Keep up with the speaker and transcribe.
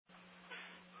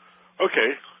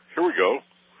Okay, here we go.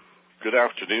 Good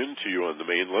afternoon to you on the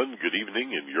mainland. Good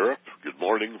evening in Europe. Good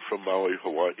morning from Maui,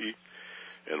 Hawaii,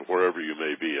 and wherever you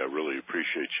may be. I really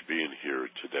appreciate you being here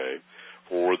today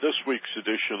for this week's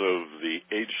edition of the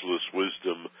Ageless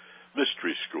Wisdom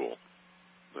Mystery School.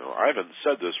 Now, I haven't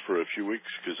said this for a few weeks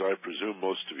because I presume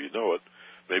most of you know it,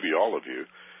 maybe all of you,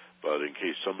 but in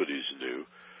case somebody's new,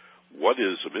 what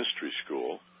is a mystery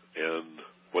school and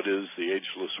what is the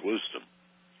Ageless Wisdom?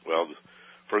 Well, the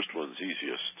first one's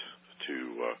easiest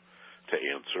to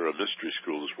answer. A mystery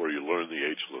school is where you learn the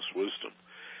ageless wisdom,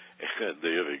 and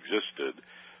they have existed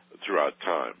throughout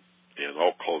time in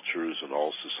all cultures and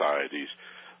all societies.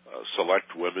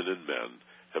 Select women and men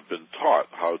have been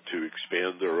taught how to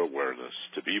expand their awareness,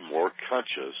 to be more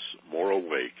conscious, more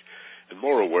awake, and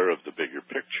more aware of the bigger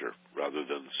picture rather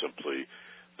than simply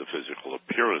the physical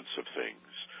appearance of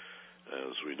things.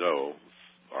 As we know,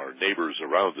 our neighbors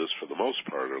around us, for the most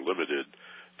part, are limited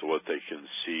to what they can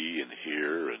see and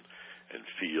hear and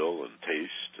feel and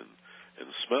taste and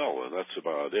smell, and that's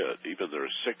about it. Even their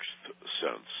sixth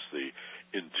sense, the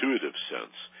intuitive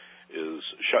sense, is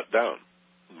shut down,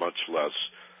 much less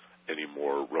any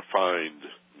more refined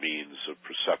means of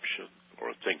perception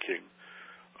or thinking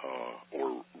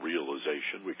or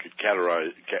realization. We could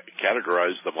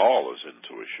categorize them all as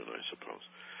intuition, I suppose.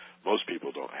 Most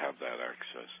people don't have that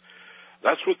access.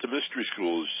 That's what the mystery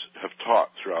schools have taught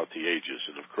throughout the ages,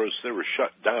 and of course they were shut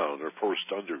down or forced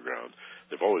underground.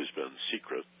 They've always been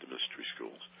secret, the mystery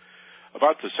schools.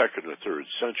 About the 2nd or 3rd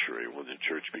century, when the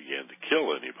church began to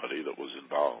kill anybody that was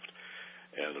involved,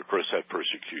 and of course that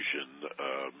persecution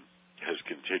has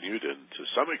continued and to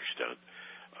some extent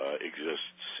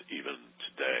exists even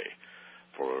today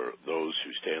for those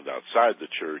who stand outside the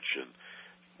church, and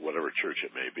whatever church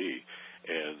it may be,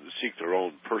 and seek their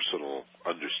own personal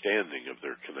understanding of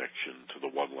their connection to the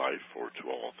one life or to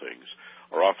all things,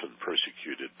 are often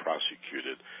persecuted,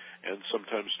 prosecuted, and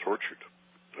sometimes tortured.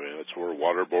 I mean, that's where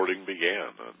waterboarding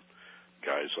began, on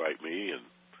guys like me and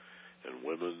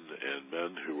women and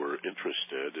men who were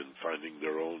interested in finding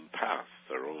their own path,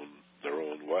 their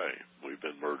own way. We've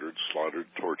been murdered, slaughtered,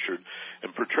 tortured,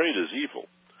 and portrayed as evil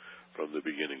from the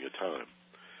beginning of time.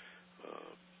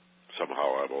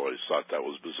 Somehow I've always thought that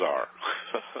was bizarre.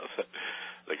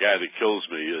 The guy that kills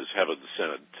me is heaven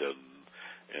sent,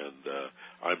 and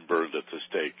I'm burned at the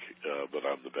stake, but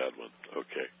I'm the bad one.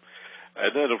 Okay.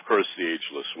 And then, of course, the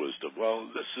ageless wisdom. Well,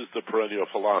 this is the perennial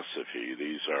philosophy.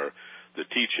 These are the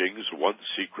teachings, once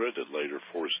secret and later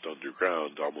forced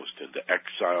underground, almost into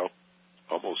exile,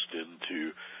 almost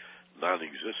into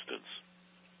non-existence.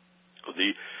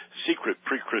 The secret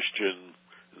pre-Christian,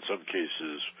 in some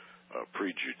cases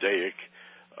pre-Judaic,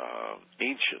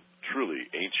 ancient, truly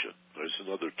ancient. There's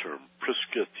another term,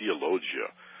 Prisca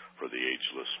Theologia, for the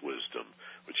ageless wisdom,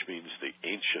 which means the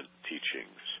ancient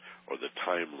teachings or the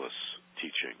timeless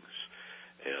teachings.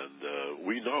 And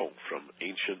we know from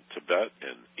ancient Tibet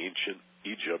and ancient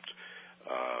Egypt,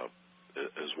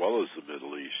 as well as the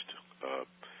Middle East,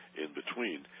 in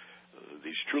between,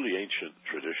 these truly ancient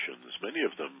traditions, many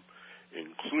of them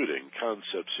including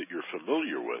concepts that you're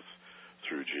familiar with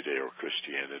through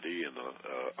Judeo-Christianity and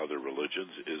other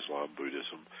religions, Islam,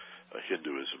 Buddhism,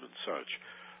 Hinduism, and such.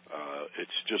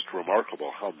 It's just remarkable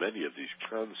how many of these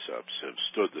concepts have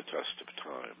stood the test of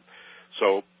time.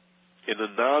 So, in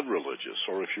a non-religious,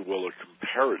 or if you will, a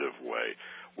comparative way,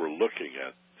 we're looking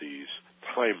at these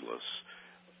timeless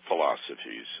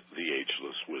philosophies, the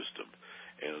ageless wisdom.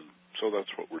 And so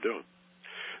that's what we're doing.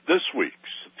 This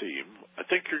week's theme, I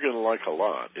think you're going to like a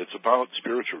lot. It's about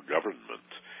spiritual government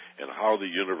and how the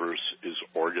universe is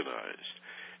organized.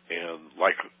 And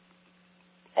like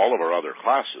all of our other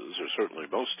classes, or certainly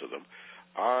most of them,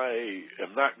 I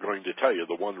am not going to tell you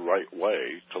the one right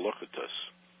way to look at this.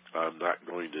 I'm not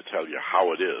going to tell you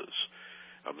how it is.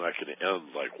 I'm not going to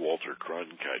end like Walter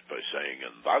Cronkite by saying,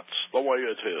 and that's the way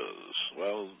it is.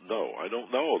 Well, no, I don't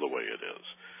know the way it is.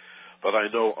 But I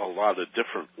know a lot of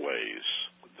different ways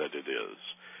that it is.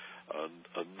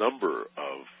 A number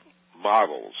of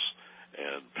models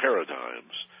and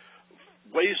paradigms,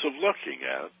 ways of looking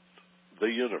at the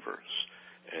universe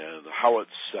and how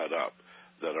it's set up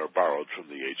that are borrowed from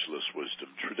the ageless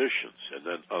wisdom traditions. And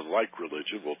then, unlike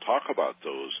religion, we'll talk about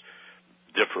those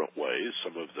different ways,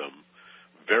 some of them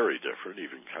very different,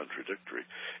 even contradictory.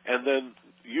 And then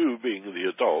you, being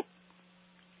the adult,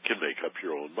 can make up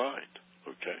your own mind,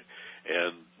 okay?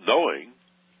 And knowing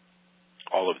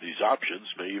all of these options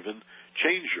may even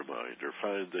change your mind or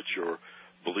find that your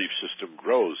belief system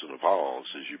grows and evolves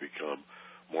as you become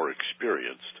more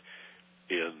experienced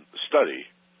in study,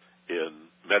 in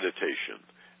meditation,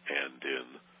 and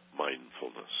in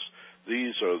mindfulness.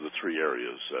 These are the three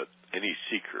areas that any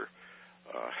seeker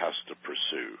has to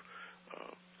pursue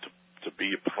to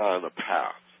be upon a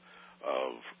path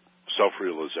of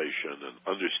self-realization and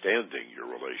understanding your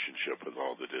relationship with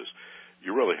all that is.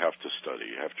 You really have to study.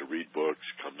 You have to read books,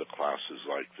 come to classes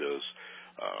like this,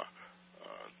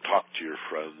 talk to your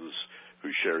friends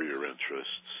who share your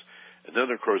interests. And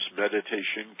then, of course,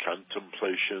 meditation,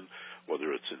 contemplation, whether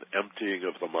it's an emptying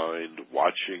of the mind,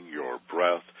 watching your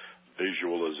breath,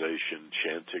 visualization,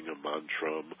 chanting a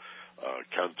mantra,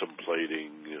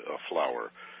 contemplating a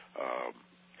flower,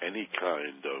 any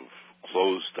kind of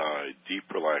closed-eye, deep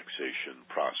relaxation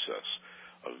process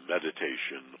of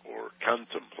meditation or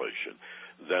contemplation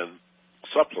then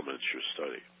supplements your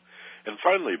study. And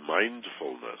finally,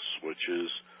 mindfulness, which is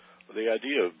the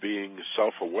idea of being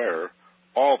self-aware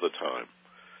all the time,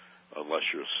 unless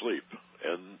you're asleep.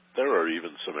 And there are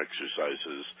even some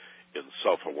exercises in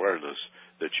self-awareness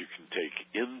that you can take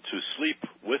into sleep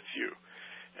with you.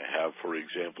 Have, for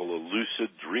example, a lucid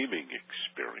dreaming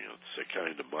experience, a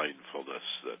kind of mindfulness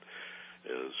that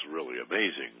is really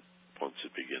amazing once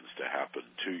it begins to happen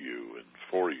to you and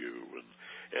for you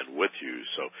and with you.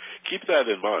 So keep that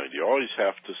in mind. You always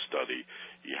have to study.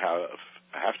 You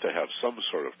have to have some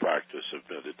sort of practice of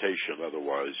meditation,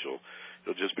 otherwise you'll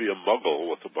just be a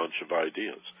muggle with a bunch of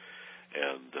ideas.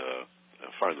 And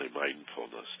finally,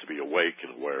 mindfulness, to be awake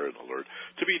and aware and alert,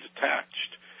 to be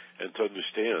detached, and to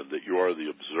understand that you are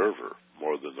the observer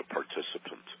more than the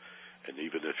participant. And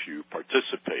even if you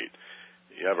participate,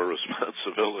 you have a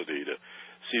responsibility to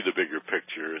see the bigger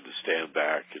picture and to stand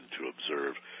back and to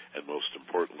observe, and most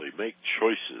importantly, make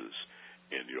choices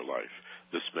in your life.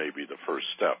 This may be the first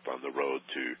step on the road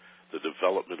to the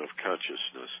development of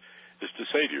consciousness, is to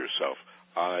say to yourself,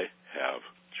 I have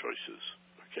choices.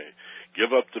 Okay? Give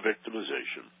up the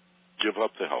victimization, give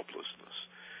up the helplessness,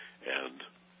 and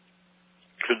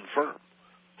confirm,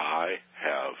 I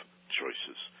have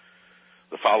choices.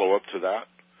 The follow-up to that,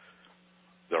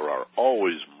 there are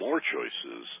always more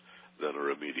choices than are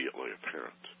immediately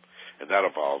apparent. And that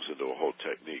evolves into a whole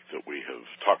technique that we have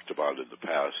talked about in the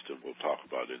past and will talk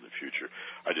about in the future.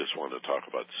 I just want to talk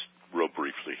about real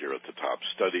briefly here at the top,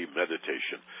 study,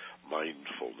 meditation,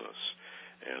 mindfulness.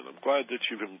 And I'm glad that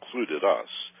you've included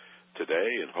us today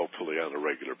and hopefully on a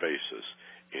regular basis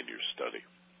in your study.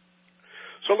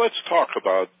 So let's talk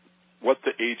about what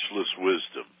the ageless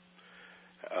wisdom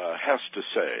has to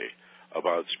say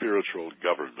about spiritual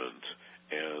government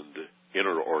and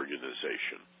inner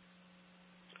organization.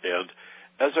 And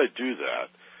as I do that,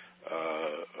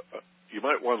 you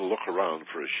might want to look around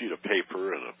for a sheet of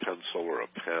paper and a pencil or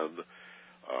a pen,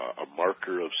 a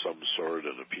marker of some sort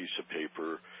and a piece of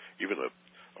paper, even a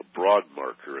broad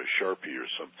marker, a Sharpie or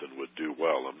something would do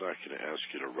well. I'm not going to ask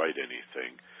you to write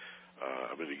anything.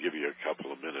 I'm going to give you a couple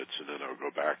of minutes, and then I'll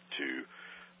go back to,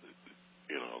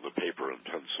 the paper and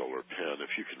pencil or pen.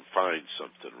 If you can find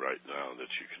something right now that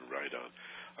you can write on,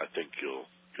 I think you'll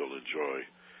enjoy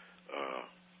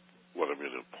what I'm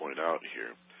going to point out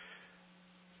here,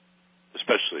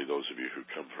 especially those of you who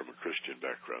come from a Christian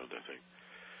background, I think.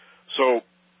 So,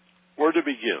 where to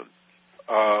begin?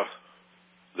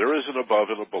 There is an above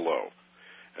and a below,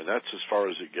 and that's as far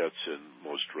as it gets in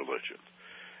most religion.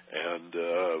 And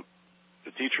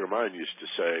a teacher of mine used to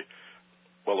say,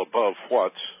 well, above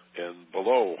what and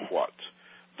below what?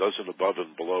 Doesn't above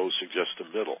and below suggest a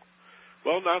middle?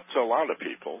 Well, not to a lot of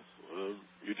people.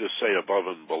 You just say above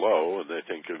and below, and they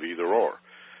think of either or.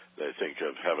 They think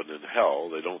of heaven and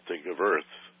hell. They don't think of earth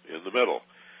in the middle.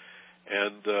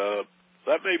 And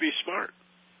that may be smart.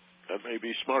 That may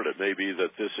be smart. It may be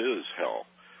that this is hell,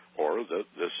 or that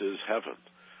this is heaven,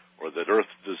 or that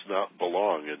earth does not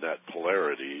belong in that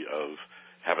polarity of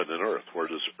heaven and earth. Where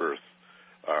does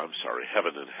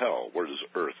heaven and hell, where does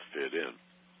earth fit in?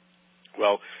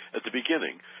 Well, at the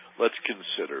beginning, let's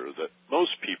consider that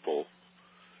most people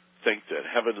think that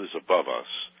heaven is above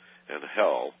us and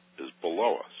hell is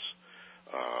below us.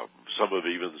 Some have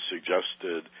even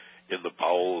suggested in the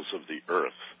bowels of the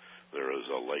earth there is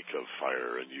a lake of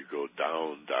fire, and you go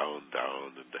down, down,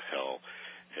 down into hell.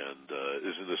 And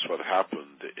isn't this what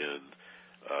happened in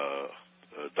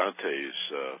Dante's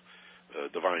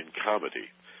Divine Comedy,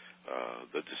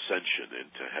 the descension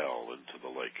into hell, into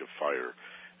the lake of fire?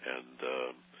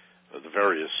 And the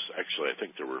various, actually I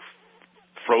think there were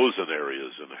frozen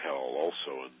areas in hell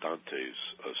also in Dante's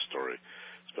story.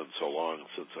 It's been so long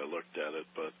since I looked at it,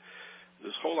 but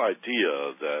this whole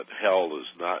idea that hell is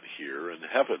not here and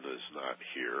heaven is not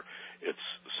here, it's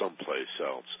someplace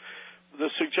else.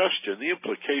 The suggestion, the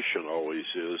implication always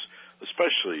is,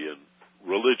 especially in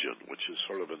religion, which is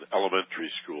sort of an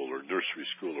elementary school or nursery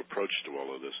school approach to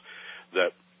all of this,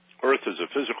 that Earth is a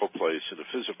physical place in a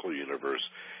physical universe,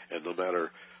 and no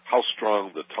matter how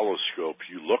strong the telescope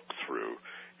you look through,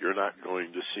 you're not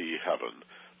going to see heaven,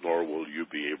 nor will you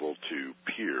be able to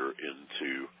peer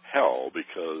into hell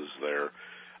because they're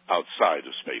outside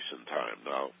of space and time.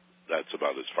 Now, that's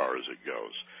about as far as it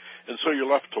goes. And so you're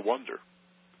left to wonder.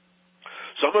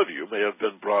 Some of you may have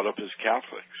been brought up as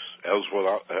Catholics,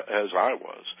 as I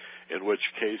was, in which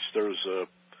case there's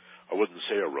I wouldn't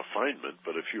say a refinement,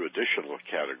 but a few additional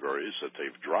categories that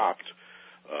they've dropped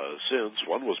since.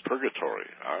 One was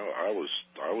purgatory. I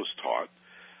was taught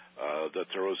that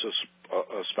there was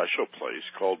a special place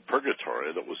called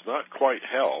purgatory that was not quite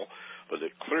hell, but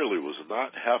it clearly was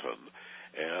not heaven,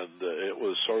 and it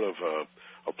was sort of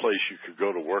a place you could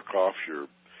go to work off your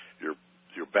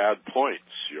bad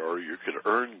points, or you could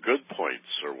earn good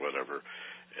points or whatever.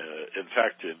 In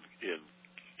fact, in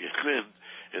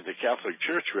the Catholic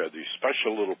Church, we had these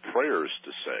special little prayers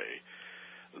to say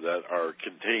that are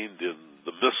contained in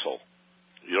the Missal.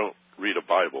 You don't read a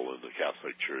Bible in the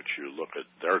Catholic Church. You look at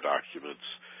their documents.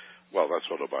 Well, that's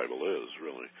what a Bible is,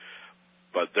 really.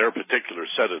 But their particular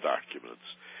set of documents.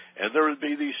 And there would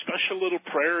be these special little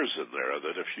prayers in there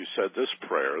that if you said this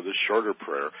prayer, this shorter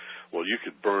prayer, well, you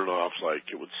could burn off, like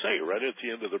it would say right at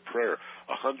the end of the prayer,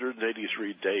 183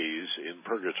 days in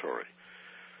purgatory.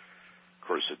 Of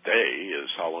course, a day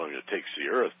is how long it takes the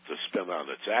Earth to spin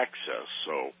on its axis.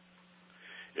 So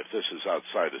if this is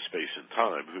outside of space and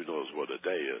time, who knows what a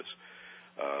day is.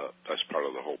 That's part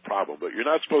of the whole problem. But you're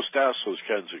not supposed to ask those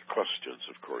kinds of questions,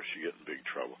 of course. You get in big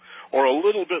trouble. Or a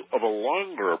little bit of a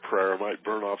longer prayer might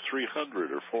burn off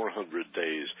 300 or 400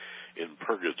 days in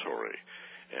purgatory.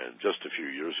 And just a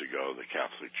few years ago, the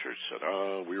Catholic Church said,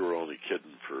 we were only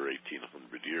kidding for 1,800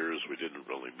 years. We didn't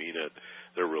really mean it.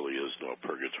 There really is no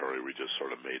purgatory. We just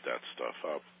sort of made that stuff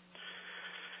up.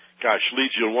 Gosh,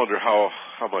 leads you to wonder how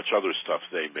much other stuff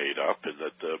they made up, and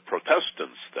that the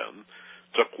Protestants then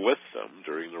took with them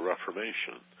during the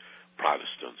Reformation.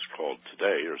 Protestants called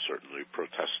today are certainly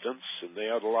Protestants, and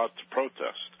they had a lot to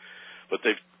protest. But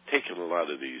they've taken a lot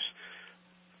of these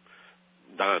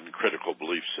non-critical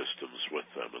belief systems with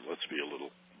them, and let's be a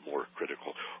little more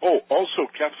critical. Oh,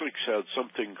 also Catholics had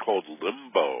something called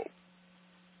limbo.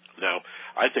 Now,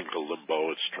 I think of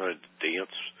limbo, it's trying to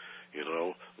dance,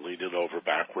 leaning over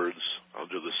backwards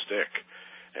under the stick.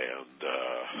 And,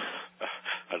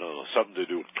 I don't know, something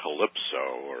to do with calypso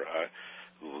or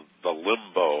the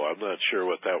limbo. I'm not sure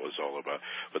what that was all about.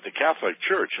 But the Catholic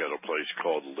Church had a place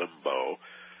called limbo.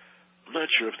 I'm not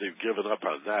sure if they've given up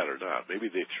on that or not. Maybe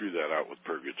they threw that out with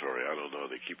purgatory. I don't know.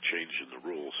 They keep changing the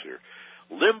rules here.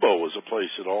 Limbo was a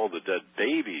place that all the dead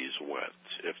babies went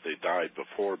if they died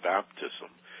before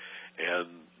baptism.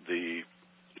 And the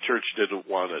church didn't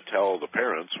want to tell the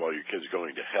parents, well, your kid's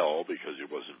going to hell because he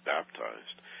wasn't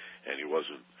baptized and he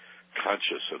wasn't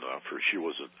conscious enough, or she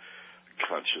wasn't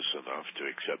conscious enough to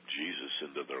accept Jesus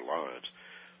into their lives.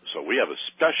 So we have a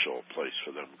special place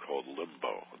for them called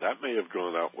limbo. That may have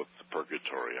gone out with the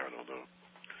purgatory, I don't know.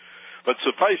 But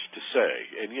suffice to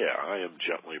say, and yeah, I am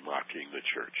gently mocking the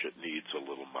church. It needs a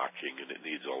little mocking, and it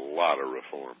needs a lot of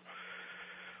reform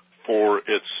for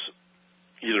its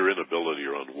either inability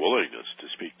or unwillingness to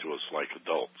speak to us like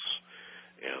adults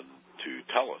and to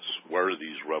tell us where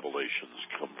these revelations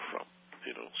come from.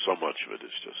 So much of it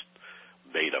is just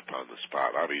made up on the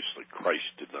spot. Obviously, Christ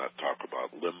did not talk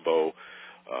about limbo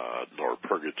nor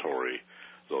purgatory,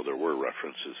 though there were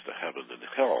references to heaven and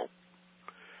hell.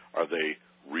 Are they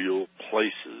real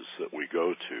places that we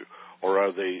go to, or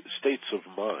are they states of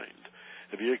mind?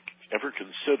 Have you ever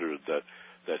considered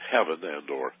that heaven and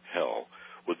or hell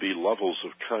would be levels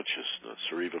of consciousness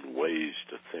or even ways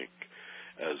to think,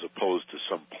 as opposed to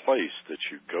some place that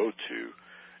you go to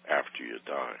after you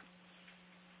die?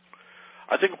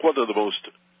 I think one of the most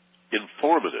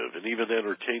informative and even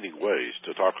entertaining ways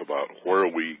to talk about where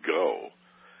we go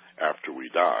after we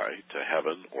die, to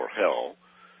heaven or hell,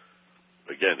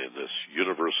 again, in this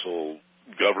universal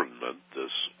government,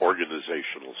 this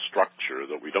organizational structure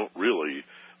that we don't really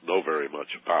know very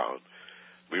much about.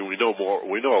 I mean, we know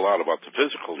a lot about the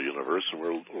physical universe, and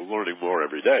we're learning more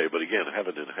every day, but again,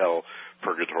 heaven and hell,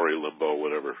 purgatory, limbo,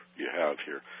 whatever you have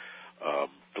here,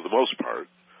 for the most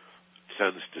part,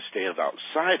 tends to stand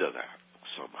outside of that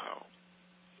somehow.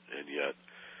 And yet,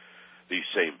 these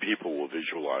same people will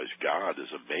visualize God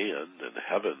as a man and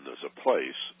heaven as a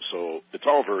place. So it's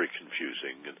all very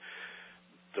confusing. And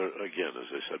there, again,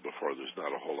 as I said before, there's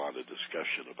not a whole lot of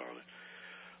discussion about it.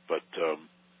 But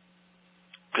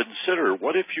consider,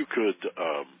 what if you could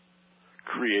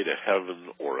create a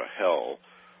heaven or a hell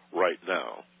right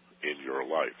now in your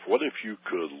life? What if you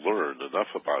could learn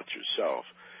enough about yourself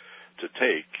to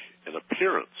take an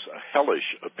appearance, a hellish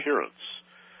appearance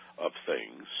of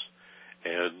things,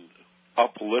 and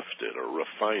uplift it or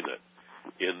refine it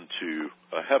into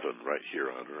a heaven right here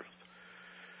on earth.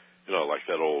 You know, like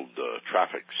that old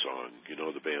Traffic song, you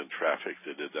know, the band Traffic,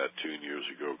 they did that tune years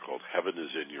ago called Heaven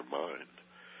is in Your Mind.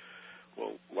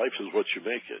 Well, life is what you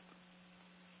make it.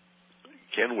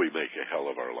 Can we make a hell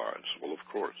of our lives? Well, of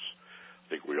course. I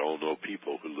think we all know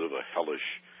people who live a hellish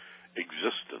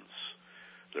existence.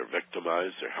 They're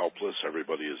victimized, they're helpless,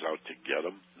 everybody is out to get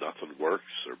them, nothing works,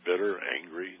 they're bitter,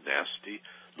 angry, nasty,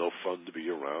 no fun to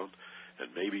be around,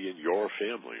 and maybe in your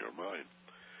family or mine.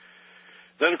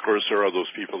 Then, of course, there are those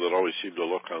people that always seem to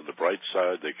look on the bright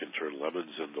side. They can turn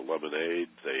lemons into lemonade.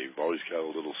 They've always got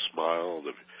a little smile.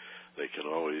 They can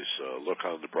always look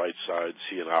on the bright side,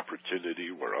 see an opportunity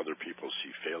where other people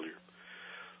see failure.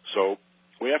 So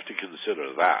we have to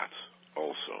consider that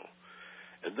also.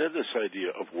 And then this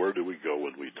idea of where do we go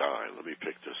when we die. Let me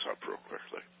pick this up real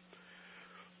quickly.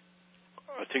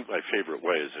 I think my favorite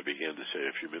way, as I began to say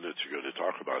a few minutes ago to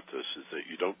talk about this, is that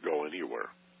you don't go anywhere.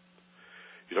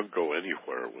 You don't go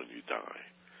anywhere when you die.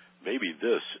 Maybe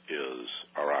this is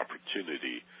our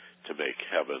opportunity to make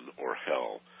heaven or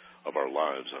hell of our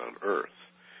lives on earth,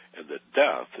 and that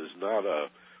death is not a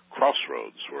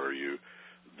crossroads where you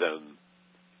then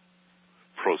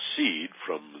proceed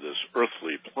from this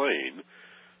earthly plane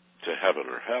to heaven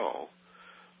or hell.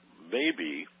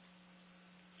 Maybe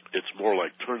it's more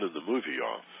like turning the movie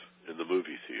off in the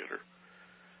movie theater,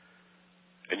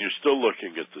 and you're still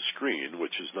looking at the screen,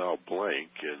 which is now blank,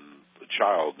 and the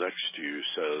child next to you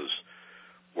says,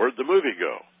 "Where'd the movie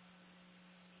go?"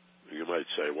 You might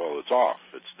say, "Well, it's off.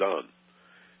 It's done."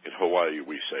 In Hawaii,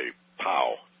 we say,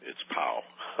 "Pow." It's pow.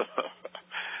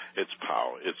 It's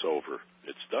pow. It's over.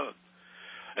 It's done.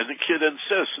 And the kid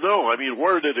insists, "No, I mean,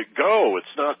 where did it go?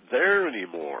 It's not there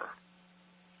anymore.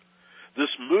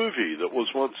 This movie that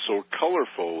was once so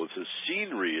colorful with the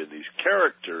scenery and these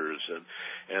characters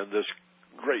and this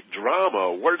great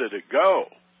drama, where did it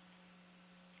go?"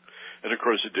 And, of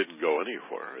course, it didn't go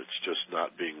anywhere. It's just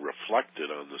not being reflected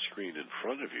on the screen in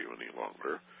front of you any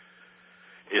longer.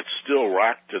 It's still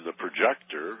racked in the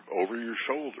projector over your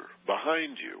shoulder,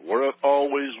 behind you, where it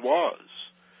always was,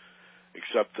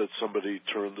 except that somebody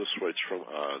turned the switch from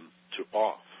on to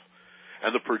off.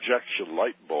 And the projection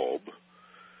light bulb,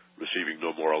 receiving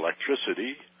no more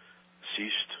electricity,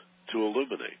 ceased to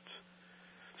illuminate,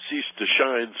 ceased to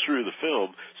shine through the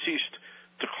film, ceased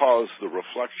to cause the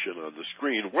reflection on the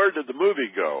screen. Where did the movie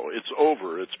go? It's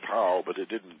over, it's pow, but it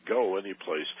didn't go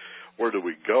anyplace. Where do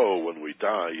we go when we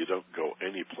die? You don't go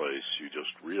anyplace. You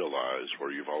just realize where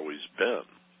you've always been.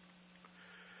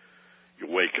 You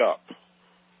wake up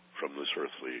from this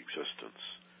earthly existence.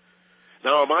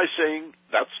 Now, am I saying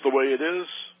that's the way it is?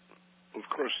 Of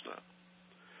course not.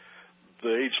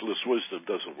 The ageless wisdom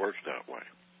doesn't work that way.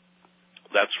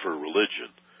 That's for religion,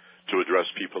 to address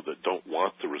people that don't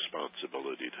want the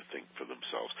responsibility to think for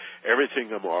themselves.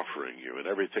 Everything I'm offering you and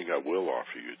everything I will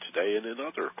offer you today and in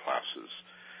other classes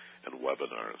and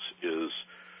webinars is,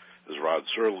 as Rod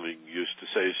Serling used to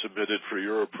say, submitted for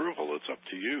your approval. It's up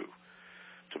to you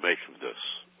to make of this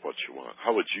what you want.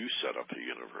 How would you set up a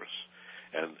universe?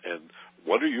 And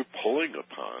what are you pulling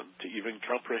upon to even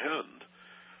comprehend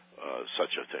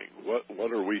such a thing?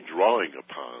 What are we drawing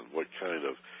upon? What kind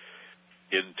of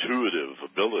intuitive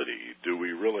ability do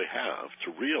we really have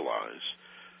to realize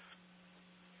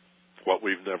what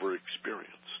we've never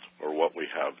experienced, or what we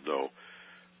have no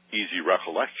easy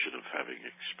recollection of having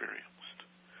experienced?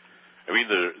 I mean,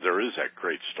 there is that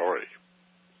great story.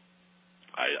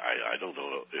 I don't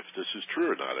know if this is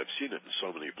true or not. I've seen it in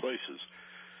so many places,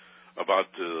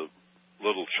 about the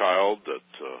little child that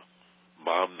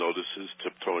mom notices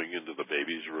tiptoeing into the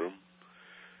baby's room,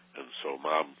 and so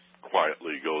mom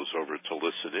quietly goes over to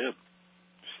listen in,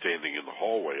 standing in the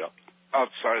hallway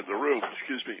outside the room.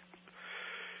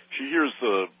 She hears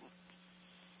the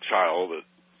child at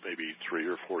maybe 3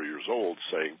 or 4 years old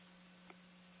saying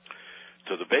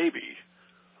to the baby,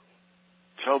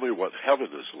 "Tell me what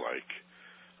heaven is like.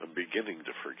 I'm beginning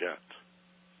to forget."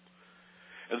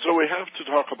 And so we have to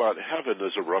talk about heaven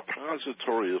as a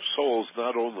repository of souls,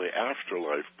 not only after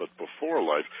life, but before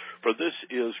life, for this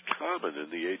is common in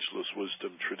the ageless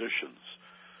wisdom traditions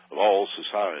of all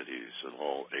societies and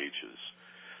all ages,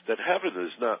 that heaven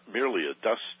is not merely a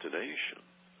destination,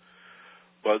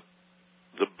 but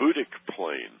the Buddhic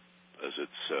plane, as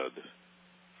it's said,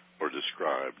 or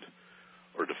described,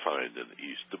 or defined in the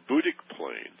East. The Buddhic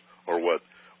plane, or what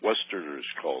Westerners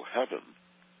call heaven,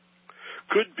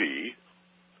 could be,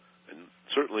 and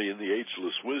certainly in the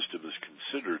ageless wisdom is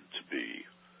considered to be,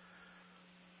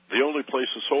 the only place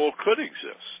a soul could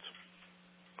exist.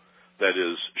 that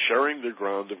is, sharing the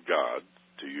ground of God,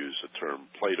 to use a term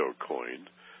Plato coined.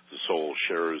 The soul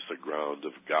shares the ground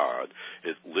of God.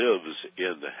 It lives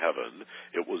in heaven.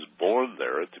 It was born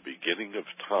there at the beginning of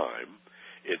time.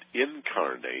 It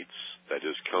incarnates, that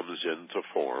is, comes into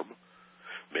form,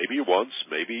 maybe once,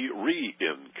 maybe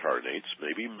reincarnates,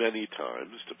 maybe many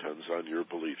times, depends on your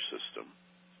belief system.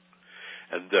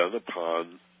 And then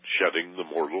upon shedding the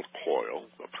mortal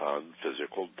coil, upon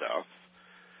physical death,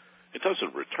 it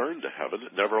doesn't return to heaven.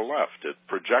 It never left. It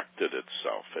projected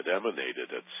itself. It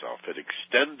emanated itself. It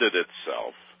extended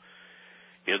itself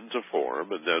into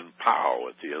form, and then, pow,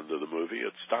 at the end of the movie,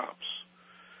 it stops.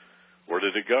 Where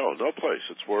did it go? No place.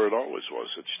 It's where it always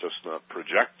was. It's just not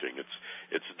projecting.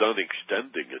 It's done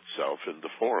extending itself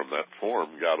into form. That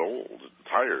form got old and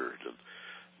tired, and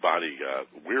body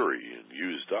got weary and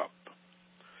used up.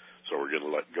 So we're going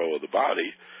to let go of the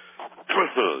body,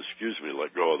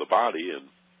 let go of the body, and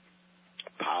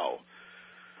pow,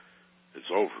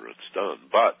 it's over, it's done.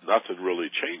 But nothing really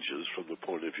changes from the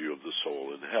point of view of the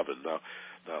soul in heaven. Now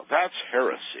that's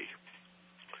heresy.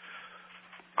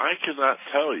 I cannot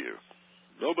tell you,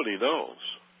 nobody knows,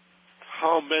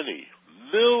 how many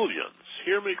millions,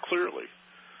 hear me clearly,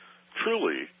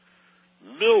 truly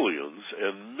millions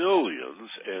and millions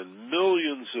and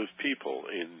millions of people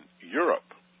in Europe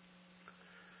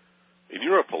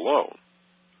alone,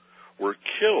 were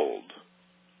killed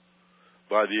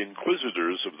by the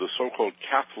inquisitors of the so-called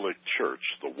Catholic Church,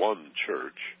 the one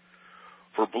church,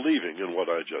 for believing in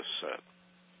what I just said.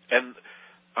 And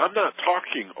I'm not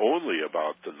talking only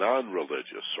about the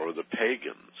non-religious or the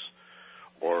pagans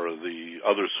or the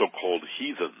other so-called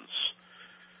heathens,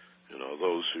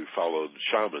 those who followed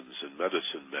shamans and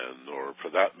medicine men, or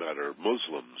for that matter,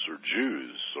 Muslims or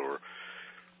Jews, or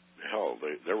hell,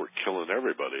 they were killing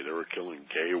everybody. They were killing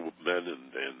gay men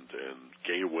and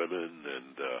gay women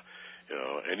and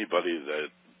anybody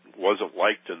that wasn't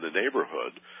liked in the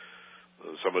neighborhood.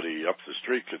 Somebody up the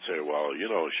street could say, well,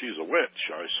 she's a witch.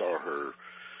 I saw her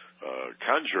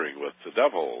conjuring with the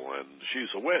devil, and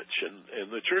she's a witch. And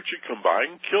the church would come by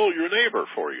and kill your neighbor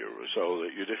for you, so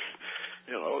that you just,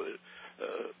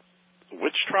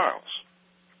 witch trials.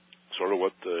 Sort of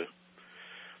what the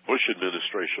Bush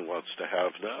administration wants to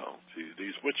have now.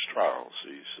 These witch trials,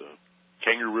 these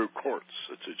kangaroo courts.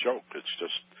 It's a joke. It's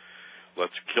just,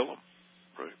 let's kill them.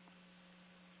 Right.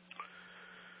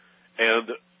 And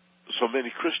so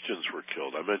many Christians were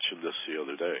killed. I mentioned this the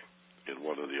other day in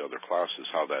one of the other classes,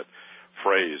 how that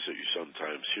phrase that you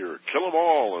sometimes hear, kill them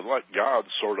all and let God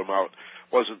sort them out,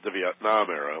 wasn't the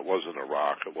Vietnam era, it wasn't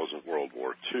Iraq, it wasn't World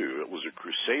War II, it was a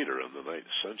crusader in the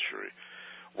 9th century,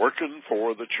 working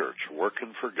for the church,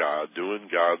 working for God,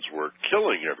 doing God's work,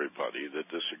 killing everybody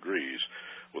that disagrees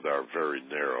with our very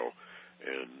narrow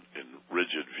and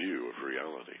rigid view of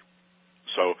reality.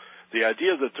 So the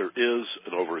idea that there is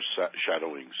an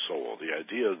overshadowing soul, the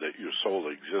idea that your soul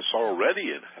exists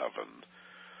already in heaven,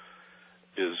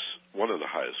 is one of the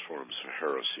highest forms of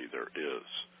heresy there is.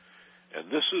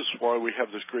 And this is why we have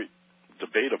this great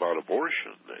debate about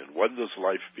abortion and when does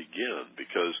life begin,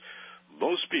 because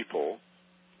most people,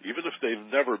 even if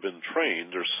they've never been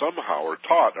trained or somehow are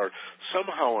taught, are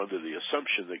somehow under the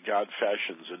assumption that God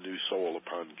fashions a new soul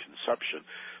upon conception,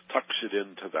 tucks it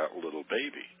into that little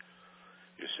baby.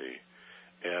 You see,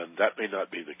 and that may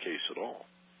not be the case at all.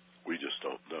 We just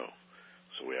don't know.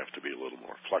 So we have to be a little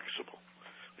more flexible.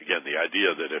 Again, the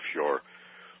idea that if you're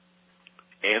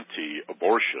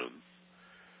anti-abortion,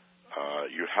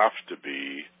 you have to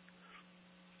be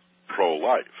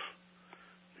pro-life.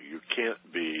 You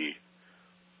can't be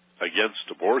against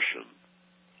abortion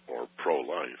or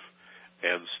pro-life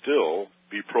and still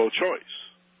be pro-choice.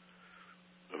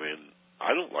 I mean,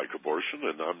 I don't like abortion,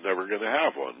 and I'm never going to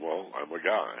have one. Well, I'm a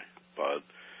guy. But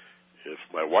if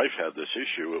my wife had this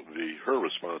issue, it would be her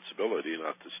responsibility,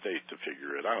 not the state, to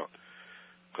figure it out,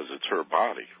 because it's her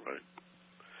body, right?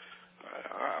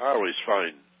 I always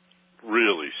find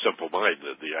really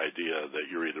simple-minded the idea that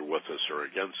you're either with us or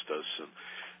against us,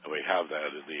 and we have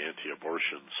that in the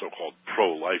anti-abortion, so-called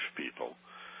pro-life people.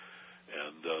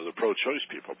 And the pro-choice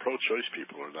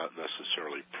people are not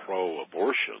necessarily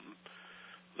pro-abortion.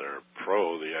 They're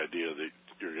pro the idea that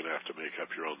you're going to have to make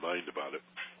up your own mind about it.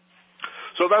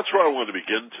 So that's where I want to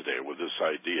begin today, with this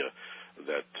idea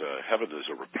that heaven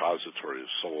is a repository of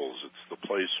souls. It's the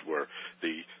place where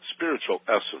the spiritual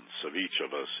essence of each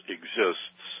of us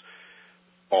exists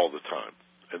all the time.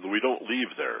 And we don't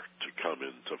leave there to come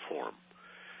into form.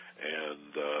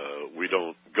 And we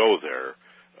don't go there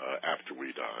after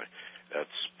we die.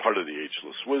 That's part of the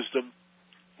ageless wisdom.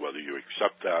 Whether you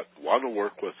accept that, want to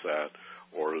work with that,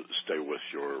 or stay with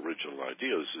your original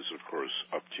ideas is, of course,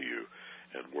 up to you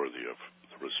and worthy of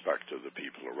the respect of the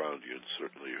people around you, and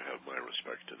certainly you have my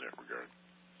respect in that regard.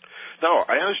 Now,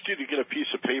 I asked you to get a piece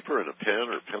of paper and a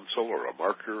pen or pencil or a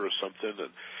marker or something,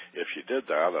 and if you did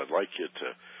that, I'd like you to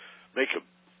make a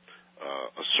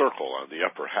circle on the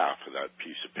upper half of that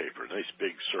piece of paper, a nice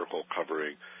big circle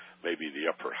covering maybe the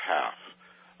upper half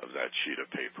of that sheet of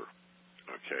paper,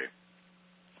 okay?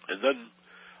 And then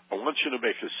I want you to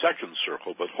make a second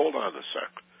circle, but hold on a sec.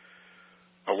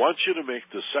 I want you to make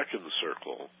the second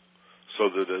circle so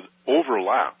that it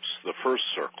overlaps the first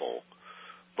circle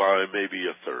by maybe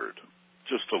a third,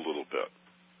 just a little bit,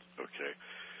 okay?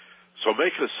 So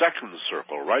make a second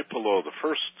circle right below the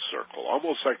first circle,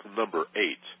 almost like number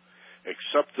 8,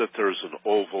 except that there's an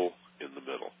oval in the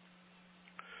middle.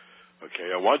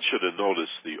 Okay, I want you to notice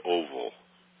the oval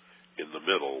in the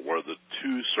middle where the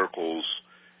two circles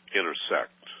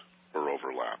intersect or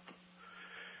overlap.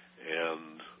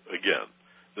 And again,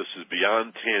 this is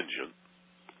beyond tangent,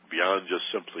 beyond just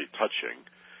simply touching,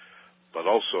 but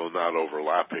also not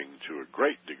overlapping to a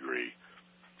great degree.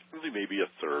 Only maybe a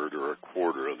third or a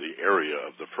quarter of the area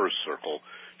of the first circle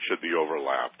should be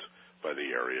overlapped by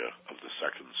the area of the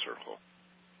second circle.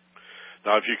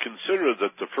 Now, if you consider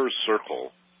that the first circle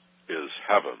is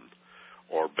heaven,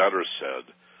 or better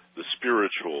said, the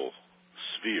spiritual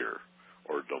sphere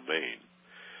or domain,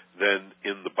 then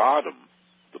in the bottom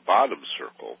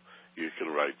circle, you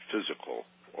can write physical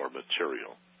or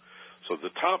material. So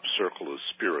the top circle is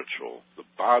spiritual, the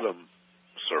bottom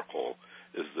circle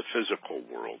is the physical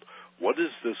world. What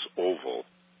is this oval,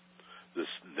 this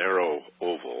narrow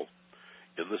oval,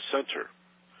 in the center?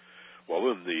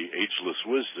 Well, in the Ageless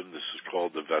Wisdom, this is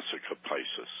called the Vesica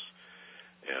Piscis,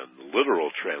 and the literal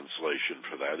translation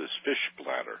for that is fish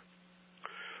bladder.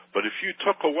 But if you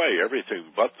took away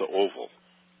everything but the oval,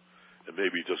 and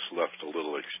maybe just left a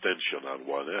little extension on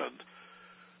one end,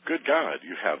 good God,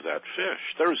 you have that fish.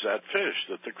 There's that fish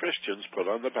that the Christians put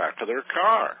on the back of their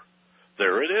car.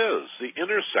 There it is, the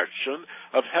intersection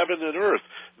of heaven and earth,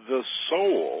 the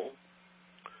soul,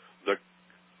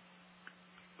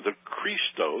 the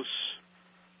Christos,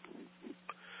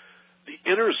 the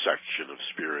intersection of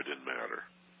spirit and matter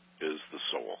is the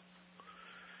soul.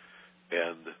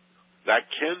 And that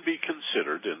can be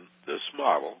considered in this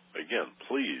model. Again,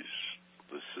 please,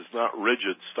 this is not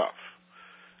rigid stuff.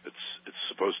 It's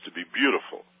supposed to be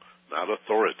beautiful, not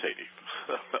authoritative.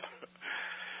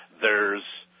 There's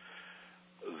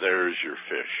your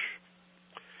fish.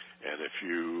 And if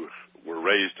you were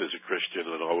raised as a Christian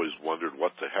and always wondered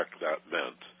what the heck that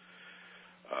meant,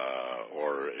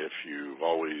 or if you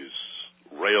always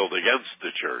railed against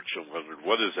the church and wondered,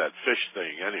 what is that fish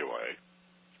thing anyway?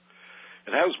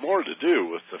 It has more to do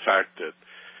with the fact that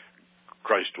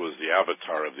Christ was the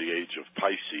avatar of the age of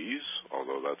Pisces,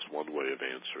 although that's one way of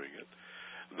answering it,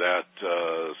 that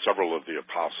several of the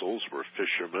apostles were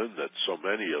fishermen, that so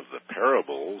many of the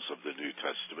parables of the New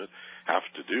Testament have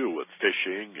to do with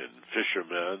fishing and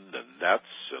fishermen and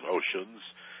nets and oceans.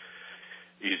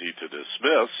 Easy to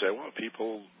dismiss, say, well,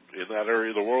 people in that area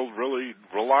of the world really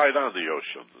relied on the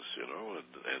oceans,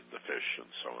 and the fish and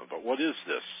so on. But what is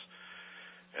this?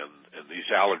 And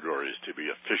these allegories to be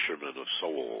a fisherman of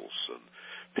souls and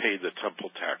pay the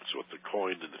temple tax with the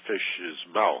coin in the fish's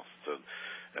mouth,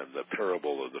 and the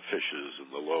parable of the fishes and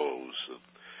the loaves,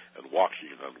 and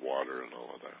walking on water and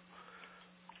all of that.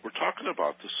 We're talking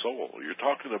about the soul. You're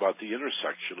talking about the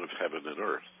intersection of heaven and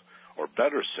earth, or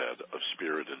better said, of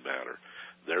spirit and matter.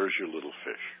 There's your little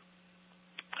fish.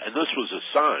 And this was a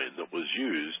sign that was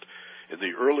used in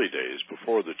the early days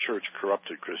before the church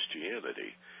corrupted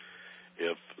Christianity.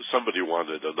 If somebody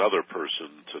wanted another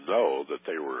person to know that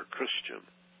they were a Christian,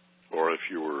 or if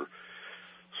you were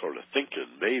sort of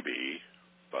thinking maybe,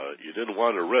 but you didn't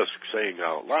want to risk saying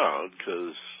out loud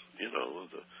because,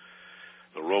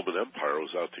 the Roman Empire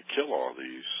was out to kill all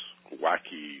these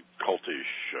wacky,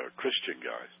 cultish Christian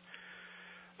guys.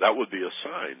 That would be a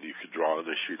sign. You could draw on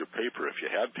a sheet of paper if you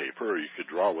had paper, or you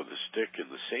could draw with a stick in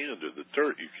the sand or the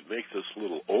dirt. You could make this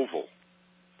little oval.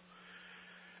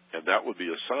 And that would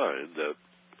be a sign that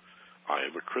I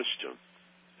am a Christian,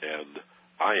 and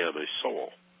I am a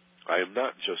soul. I am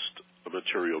not just a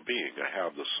material being. I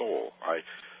have the soul.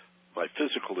 My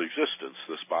physical existence,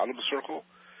 this bottom circle,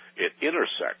 it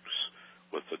intersects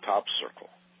with the top circle.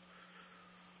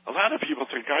 A lot of people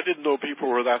think, I didn't know people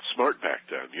were that smart back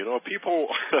then. People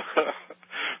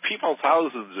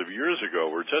thousands of years ago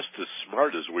were just as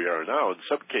smart as we are now, in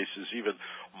some cases even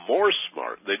more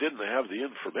smart. They didn't have the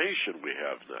information we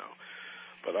have now.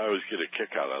 But I always get a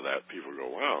kick out of that. People go,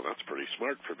 wow, that's pretty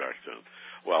smart for back then.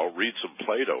 Well, read some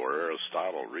Plato or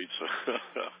Aristotle. Read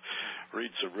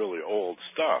some really old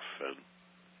stuff. And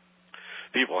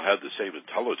people had the same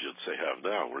intelligence they have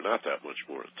now, we're not that much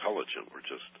more intelligent. We're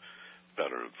just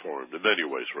better informed. In many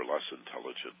ways, we're less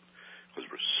intelligent because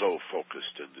we're so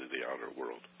focused into the outer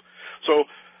world. So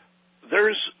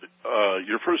there's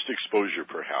your first exposure,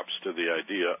 perhaps, to the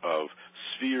idea of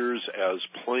spheres as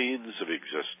planes of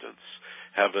existence,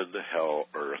 heaven, hell,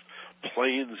 earth,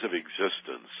 planes of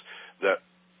existence that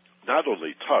not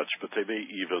only touch, but they may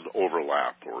even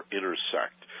overlap or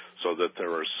intersect, so that there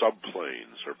are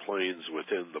subplanes or planes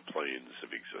within the planes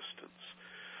of existence.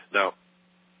 Now,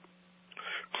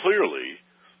 clearly,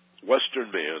 Western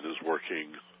man is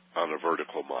working on a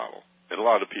vertical model, and a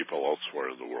lot of people elsewhere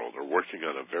in the world are working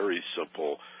on a very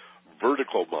simple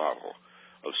vertical model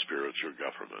of spiritual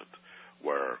government,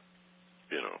 where,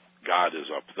 God is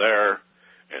up there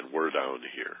and we're down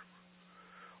here.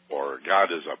 Or God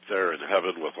is up there in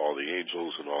heaven with all the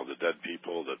angels and all the dead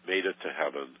people that made it to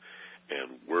heaven,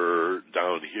 and we're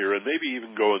down here and maybe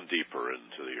even going deeper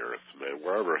into the earth.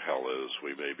 Wherever hell is,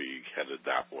 we may be headed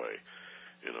that way,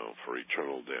 for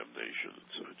eternal damnation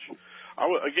and such. I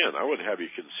would have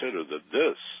you consider that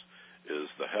this is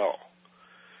the hell,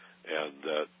 and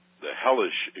that the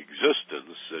hellish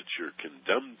existence that you're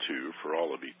condemned to for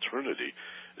all of eternity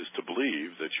is to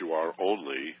believe that you are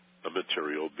only a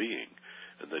material being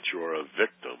and that you are a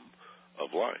victim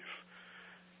of life.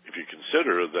 If you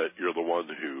consider that you're the one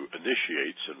who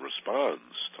initiates and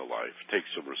responds to life, takes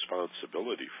some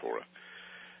responsibility for it,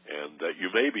 and that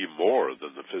you may be more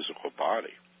than the physical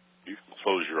body. You can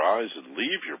close your eyes and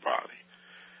leave your body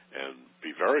and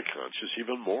be very conscious,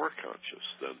 even more conscious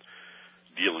than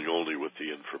dealing only with the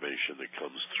information that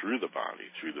comes through the body,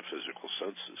 through the physical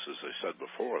senses. As I said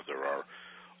before, there are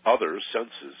other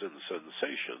senses and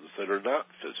sensations that are not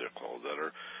physical, that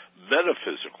are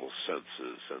metaphysical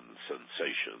senses and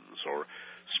sensations or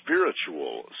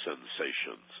spiritual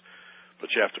sensations.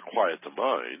 But you have to quiet the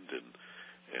mind and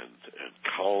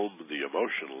calm the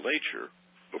emotional nature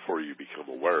before you become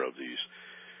aware of these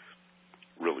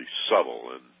really subtle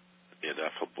and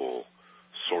ineffable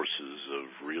sources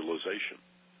of realization.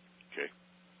 Okay?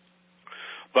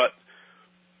 But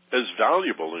as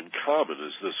valuable and common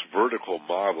as this vertical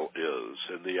model is,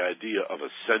 and the idea of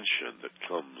ascension that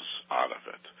comes out of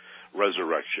it,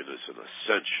 resurrection is an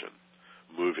ascension,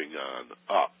 moving on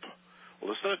up.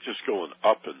 Well, it's not just going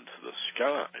up into the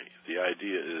sky. The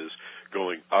idea is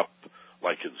going up,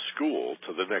 like in school,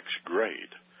 to the next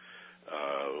grade,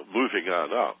 moving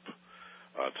on up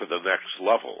to the next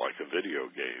level, like a video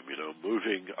game,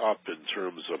 moving up in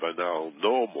terms of I now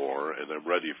know more and I'm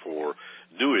ready for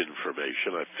new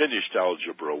information. I finished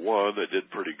Algebra 1. I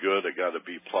did pretty good. I got a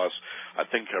B+. I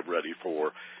think I'm ready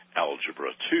for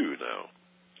Algebra 2 now.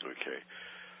 Okay.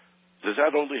 Does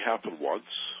that only happen once?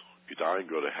 You die and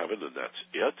go to heaven and that's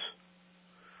it?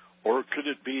 Or could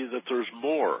it be that there's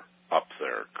more up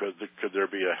there? Could there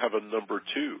be a heaven number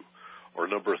 2 or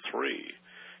number 3?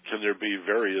 Can there be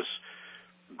various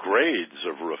grades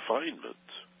of refinement?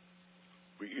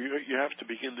 You have to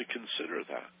begin to consider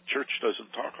that. Church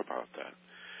doesn't talk about that.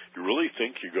 You really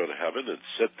think you go to heaven and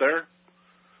sit there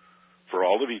for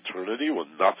all of eternity with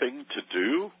nothing to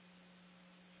do?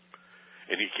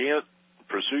 And you can't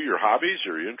pursue your hobbies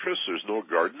or your interests? There's no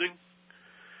gardening?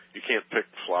 You can't pick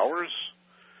flowers?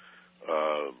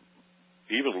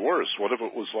 Even worse, what if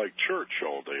it was like church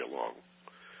all day long?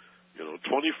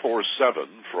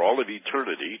 24/7 for all of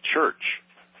eternity, church.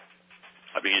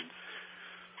 I mean,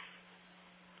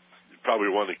 you probably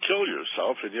want to kill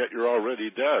yourself, and yet you're already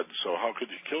dead, so how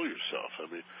could you kill yourself? I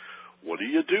mean, what do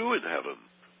you do in heaven?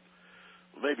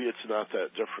 Well, maybe it's not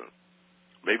that different.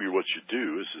 Maybe what you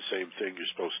do is the same thing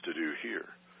you're supposed to do here,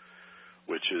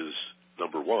 which is,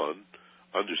 number one,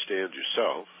 understand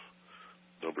yourself.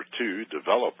 Number two,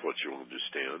 develop what you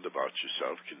understand about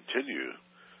yourself, continue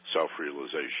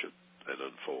self-realization and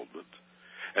unfoldment.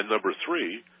 And number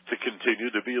three, to continue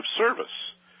to be of service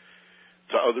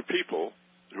to other people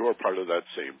who are part of that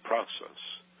same process.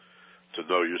 To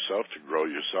know yourself, to grow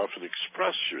yourself, and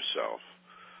express yourself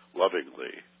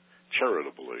lovingly,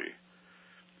 charitably,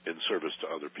 in service to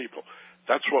other people.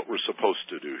 That's what we're supposed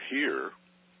to do here.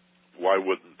 Why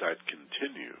wouldn't that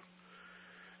continue?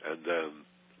 And then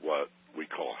what we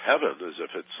call heaven, as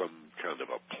if it's some kind of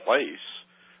a place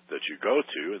that you go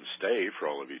to and stay for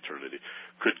all of eternity,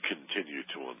 could continue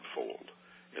to unfold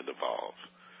and evolve.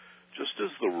 Just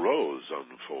as the rose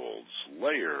unfolds,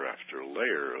 layer after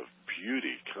layer of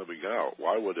beauty coming out,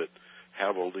 why would it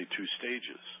have only two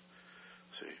stages?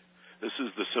 See, this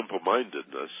is the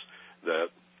simple-mindedness that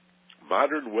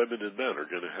modern women and men are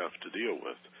going to have to deal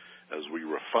with as we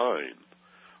refine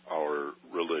our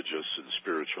religious and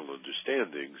spiritual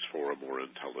understandings for a more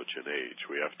intelligent age.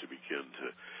 We have to begin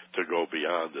to go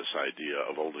beyond this idea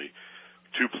of only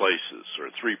two places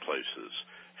or three places,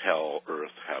 hell,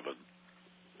 earth, heaven,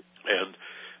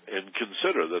 and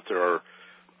consider that there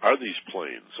are these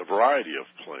planes, a variety of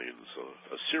planes,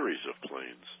 a series of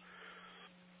planes.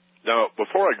 Now,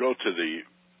 before I go to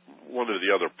one of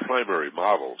the other primary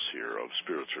models here of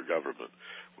spiritual government,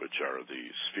 which are the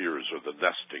spheres or the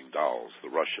nesting dolls, the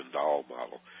Russian doll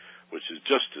model, which is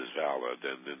just as valid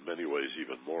and in many ways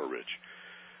even more rich,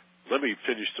 let me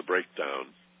finish the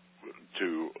breakdown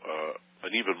to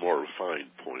an even more refined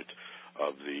point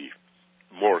of the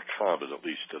more common, at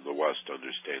least in the West,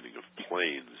 understanding of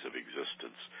planes of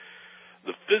existence.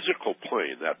 The physical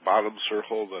plane, that bottom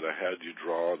circle that I had you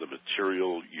draw, the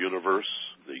material universe,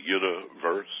 the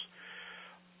universe,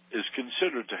 is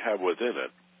considered to have within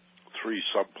it three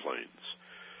subplanes.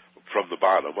 From the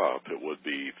bottom up, it would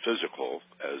be physical,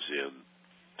 as in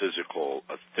physical,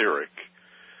 etheric,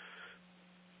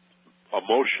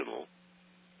 emotional,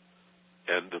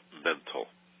 and mental.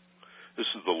 This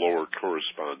is the lower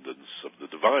correspondence of the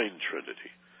divine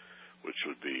Trinity, which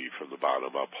would be, from the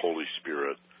bottom up, Holy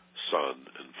Spirit, Son,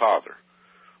 and Father,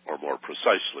 or more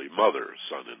precisely, Mother,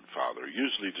 Son, and Father,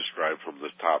 usually described from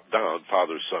the top down,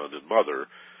 Father, Son, and Mother.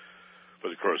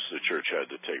 But, of course, the Church had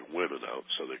to take women out,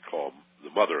 so they call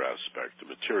the mother aspect, the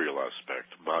material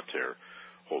aspect, Mater,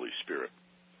 Holy Spirit.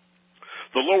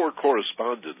 The lower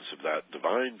correspondence of that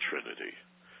divine Trinity,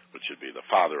 which would be the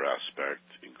Father aspect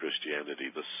in Christianity,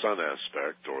 the Son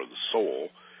aspect, or the soul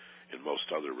in most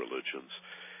other religions,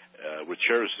 which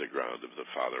shares the ground of the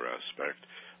Father aspect,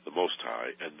 the Most High,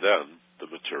 and then the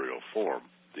material form,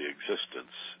 the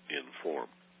existence in form.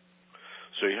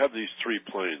 So you have these three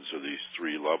planes or these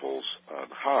three levels on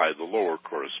high. The lower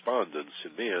correspondence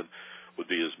in man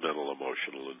would be his mental,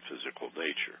 emotional, and physical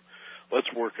nature. Let's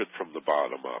work it from the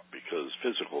bottom up, because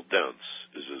physical dense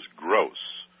is as gross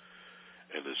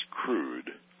and as crude.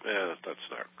 That's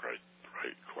not quite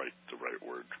the right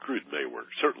word. Crude may work.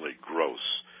 Certainly gross.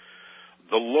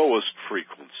 The lowest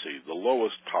frequency, the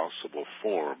lowest possible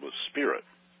form of spirit.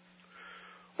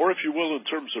 Or if you will, in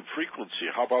terms of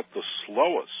frequency, how about the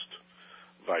slowest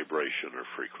vibration or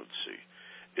frequency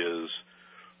is,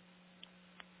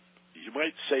 you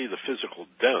might say, the physical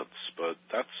dense, but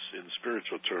that's in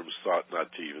spiritual terms thought not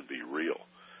to even be real,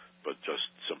 but just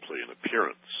simply an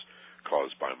appearance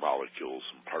caused by molecules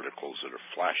and particles that are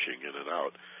flashing in and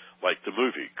out, like the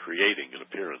movie, creating an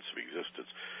appearance of existence.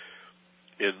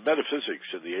 In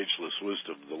metaphysics, in the ageless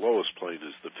wisdom, the lowest plane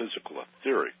is the physical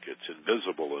etheric. It's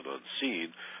invisible and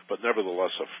unseen, but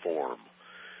nevertheless a form.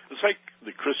 It's like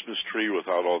the Christmas tree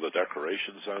without all the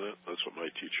decorations on it. That's what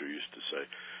my teacher used to say.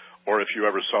 Or if you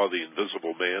ever saw The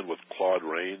Invisible Man with Claude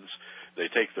Rains, they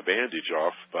take the bandage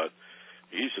off, but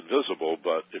he's invisible,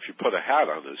 but if you put a hat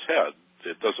on his head,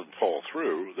 it doesn't fall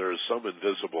through. There is some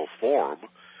invisible form.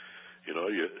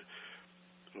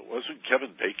 Wasn't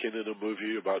Kevin Bacon in a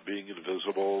movie about being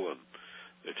invisible, and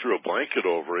they threw a blanket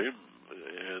over him,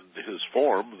 and his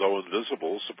form, though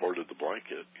invisible, supported the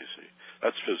blanket, you see.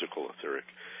 That's physical etheric.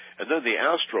 And then the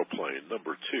astral plane,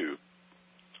 number 2,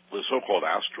 the so-called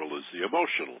astral is the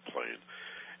emotional plane,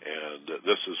 and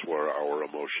this is where our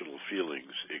emotional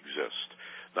feelings exist.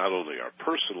 Not only our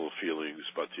personal feelings,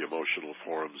 but the emotional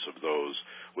forms of those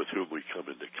with whom we come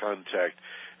into contact,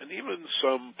 and even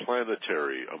some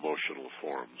planetary emotional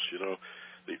forms.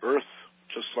 The Earth,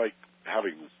 just like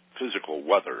having physical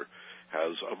weather,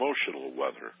 has emotional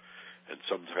weather, and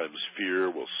sometimes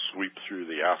fear will sweep through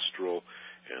the astral,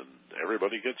 and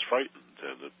everybody gets frightened,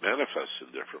 and it manifests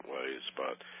in different ways,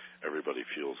 but everybody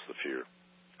feels the fear.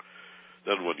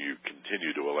 Then when you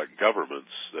continue to elect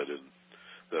governments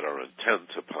that are intent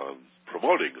upon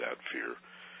promoting that fear,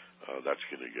 that's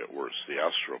going to get worse, the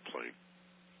astral plane.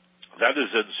 That is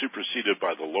then superseded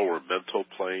by the lower mental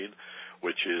plane,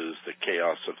 which is the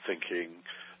chaos of thinking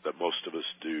that most of us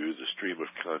do, the stream of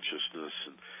consciousness,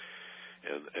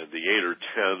 and the 8 or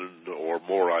 10 or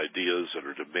more ideas that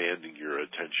are demanding your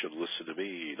attention. Listen to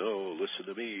me. No, listen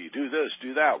to me. Do this,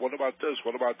 do that. What about this?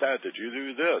 What about that? Did you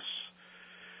do this?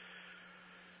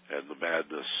 And the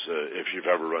madness, if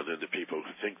you've ever run into people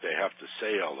who think they have to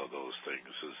say all of those things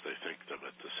as they think them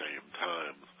at the same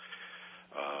time,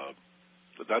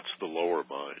 that's the lower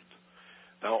mind.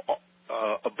 Now,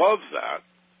 above that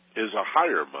is a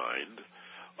higher mind,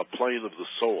 a plane of the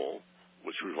soul,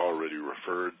 which we've already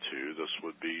referred to. This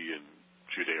would be, in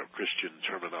Judeo-Christian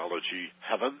terminology,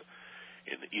 heaven.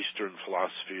 In Eastern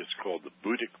philosophy, it's called the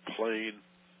Buddhic plane,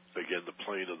 again, the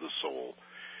plane of the soul.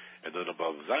 And then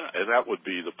above that, and that would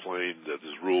be the plane that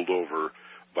is ruled over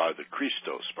by the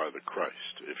Christos, by the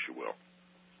Christ, if you will,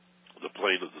 the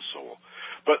plane of the soul.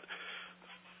 But,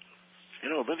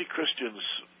 many Christians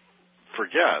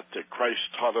forget that Christ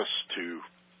taught us to,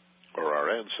 or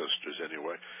our ancestors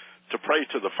anyway, to pray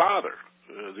to the Father.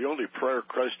 The only prayer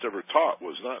Christ ever taught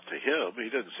was not to him.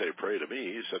 He didn't say pray to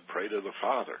me. He said pray to the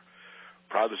Father.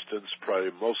 Protestants pray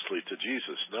mostly to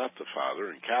Jesus, not the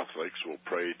Father, and Catholics will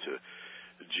pray to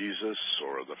Jesus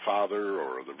or the Father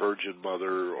or the Virgin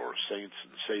Mother or saints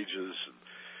and sages, and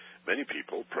many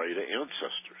people pray to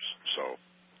ancestors. So,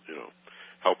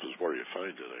 help is where you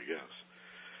find it, I guess.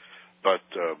 But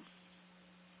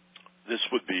this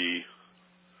would be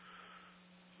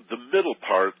the middle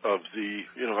part of the,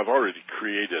 I've already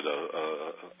created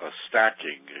a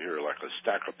stacking here, like a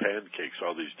stack of pancakes,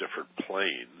 all these different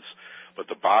planes, but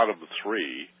the bottom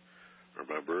three,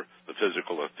 remember, the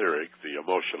physical etheric, the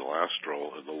emotional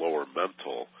astral, and the lower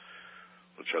mental,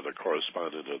 which are the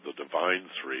correspondent of the divine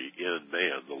three in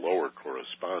man, the lower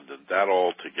correspondent, that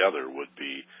all together would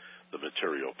be the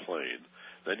material plane.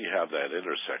 Then you have that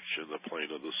intersection, the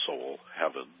plane of the soul,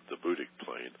 heaven, the Buddhic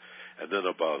plane, and then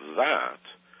above that,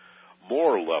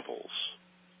 more levels.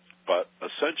 But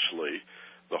essentially,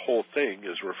 the whole thing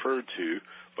is referred to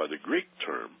by the Greek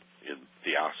term in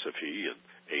theosophy and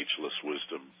ageless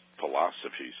wisdom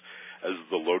philosophies as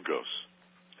the Logos.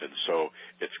 And so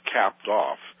it's capped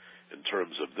off in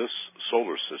terms of this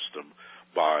solar system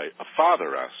by a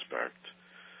Father aspect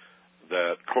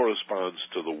that corresponds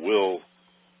to the will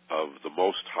of the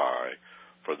Most High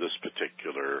for this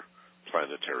particular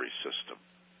planetary system.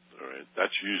 All right?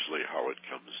 That's usually how it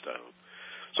comes down.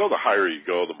 So the higher you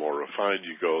go, the more refined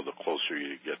you go, the closer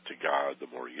you get to God,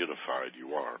 the more unified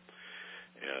you are.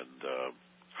 And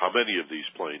how many of these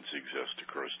planes exist, of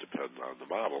course, depends on the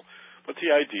model. But the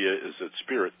idea is that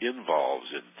spirit involves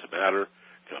into matter,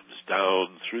 comes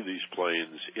down through these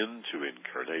planes into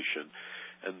incarnation,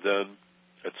 and then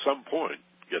at some point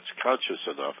gets conscious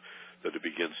enough that it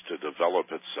begins to develop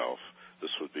itself.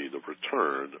 This would be the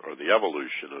return or the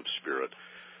evolution of spirit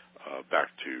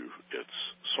back to its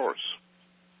source,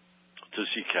 to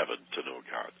seek heaven, to know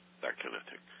God, that kind of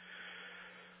thing.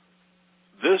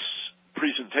 This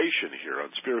presentation here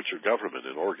on spiritual government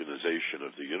and organization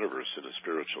of the universe in a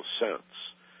spiritual sense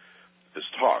is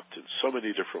taught in so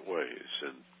many different ways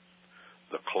in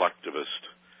the collectivist,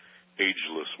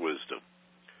 ageless wisdom.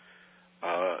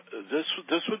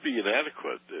 This would be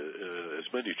inadequate. As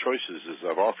many choices as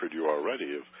I've offered you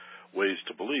already of ways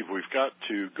to believe. We've got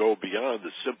to go beyond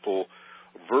the simple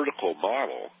vertical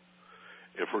model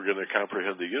if we're going to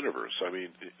comprehend the universe. I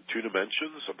mean, 2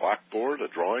 dimensions, a blackboard,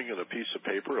 a drawing, and a piece of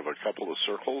paper of a couple of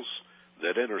circles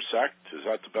that intersect. Is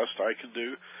that the best I can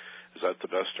do? Is that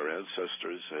the best our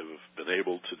ancestors have been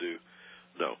able to do?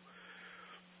 No.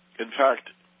 In fact,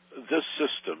 this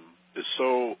system is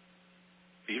so,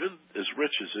 even as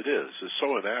rich as it is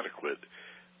so inadequate.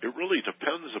 It really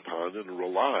depends upon and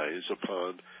relies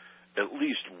upon at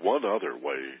least one other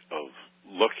way of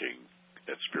looking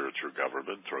at spiritual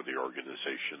government or the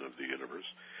organization of the universe,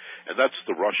 and that's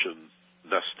the Russian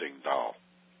nesting doll.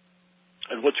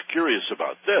 And what's curious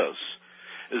about this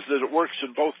is that it works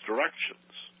in both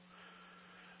directions.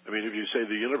 I mean, if you say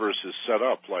the universe is set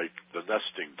up like the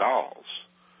nesting dolls,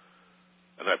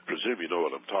 and I presume you know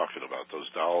what I'm talking about,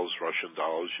 those dolls, Russian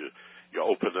dolls, you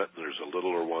open it and there's a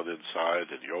littler one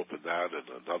inside, and you open that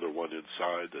and another one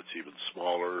inside that's even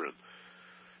smaller, and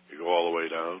you go all the way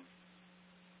down.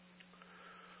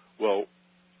 Well,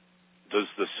 does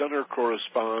the center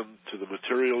correspond to the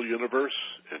material universe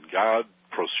and God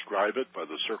proscribe it by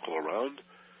the circle around?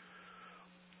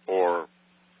 Or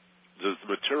does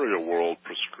the material world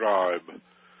prescribe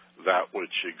that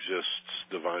which exists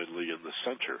divinely in the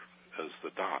center as the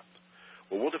dot?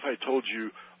 Well, what if I told you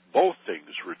both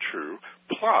things were true,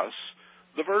 plus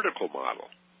the vertical model?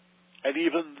 And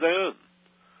even then,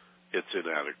 it's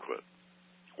inadequate.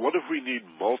 What if we need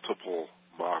multiple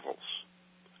models?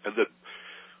 And that,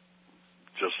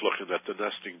 just looking at the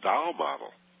nesting doll model,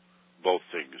 both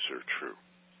things are true.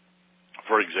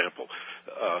 For example,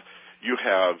 you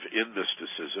have in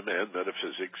mysticism and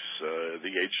metaphysics the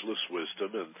ageless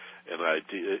wisdom and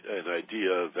an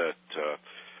idea that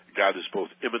God is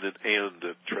both immanent and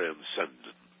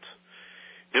transcendent.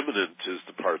 Immanent is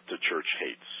the part the church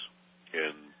hates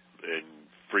and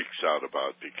freaks out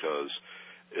about because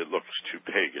it looks too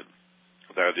pagan.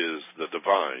 That is the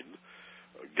divine,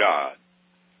 God,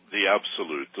 the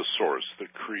absolute, the source,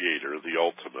 the creator, the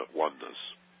ultimate oneness,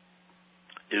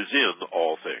 is in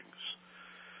all things.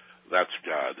 That's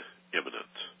God,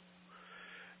 immanent.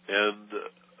 And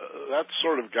that's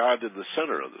sort of God in the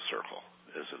center of the circle,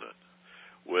 isn't it?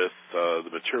 With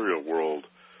the material world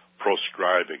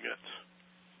proscribing it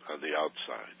on the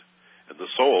outside. And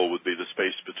the soul would be the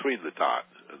space between the dot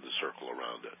and the circle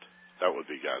around it. That would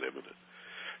be God immanent.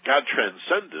 God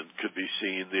transcendent could be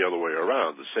seen the other way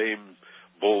around, the same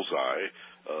bullseye,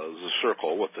 the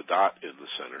circle with the dot in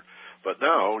the center. But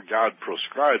now God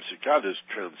proscribes it. God is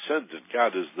transcendent.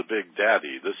 God is the big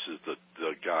daddy. This is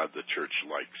the God the church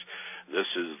likes. This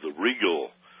is the regal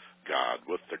God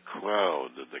with the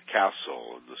crown and the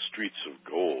castle and the streets of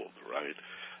gold, right?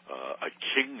 A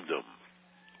kingdom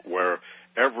where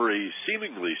every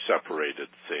seemingly separated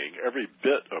thing, every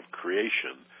bit of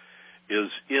creation is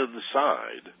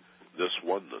inside this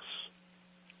oneness.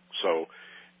 So,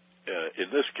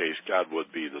 in this case, God would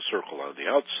be the circle on the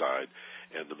outside,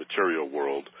 and the material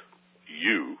world,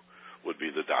 you, would be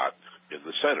the dot in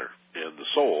the center. And the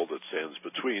soul that stands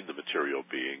between the material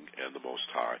being and the Most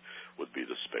High would be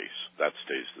the space. That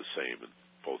stays the same in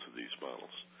both of these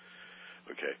models.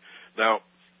 Okay. Now,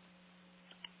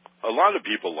 a lot of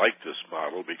people like this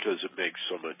model because it makes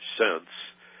so much sense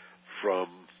from,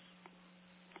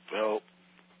 well,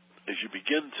 as you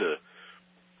begin to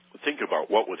think about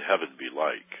what would heaven be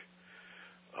like,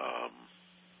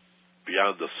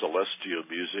 beyond the celestial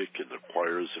music and the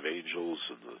choirs of angels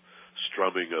and the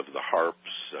strumming of the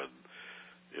harps and,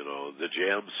 the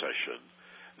jam session,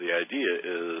 the idea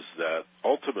is that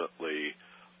ultimately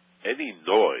any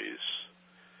noise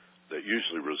that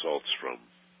usually results from,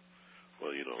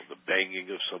 the banging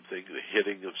of something, the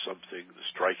hitting of something, the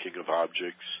striking of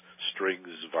objects, strings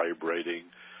vibrating,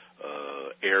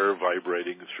 air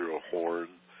vibrating through a horn.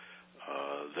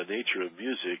 The nature of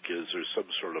music is there's some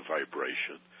sort of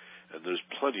vibration, and there's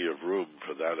plenty of room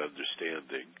for that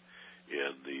understanding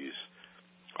in these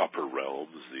upper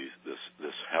realms,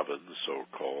 this heaven,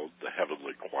 so-called, the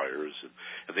heavenly choirs,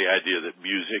 and the idea that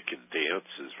music and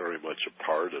dance is very much a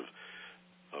part of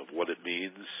what it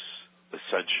means,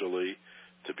 essentially,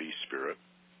 to be spirit.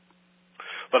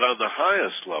 But on the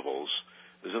highest levels,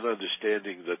 there's an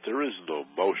understanding that there is no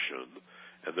motion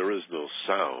and there is no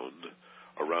sound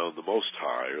around the Most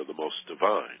High or the Most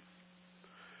Divine.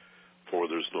 For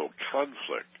there's no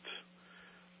conflict.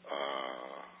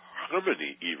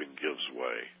 Harmony even gives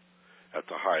way at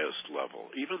the highest level.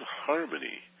 Even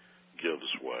harmony gives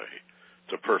way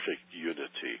to perfect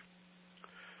unity.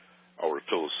 Our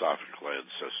philosophical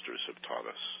ancestors have taught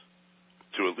us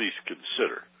to at least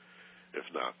consider, if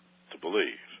not to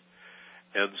believe.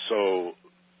 And so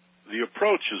the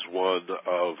approach is one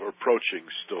of approaching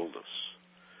stillness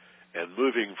and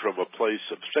moving from a place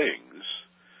of things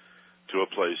to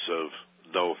a place of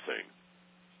no thing.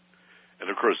 And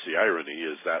of course the irony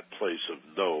is that place of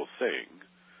no thing,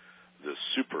 this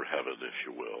super heaven, if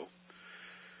you will,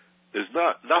 is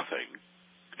not nothing.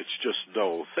 It's just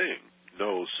no thing,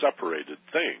 no separated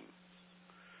thing.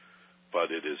 But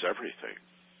it is everything.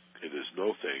 It is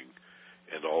no thing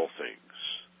and all things.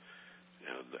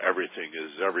 And everything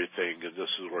is everything, and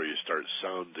this is where you start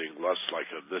sounding less like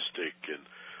a mystic and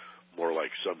more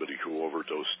like somebody who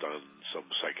overdosed on some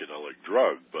psychedelic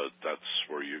drug, but that's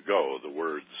where you go. The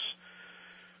words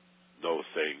no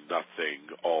thing, nothing,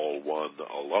 all one,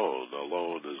 alone.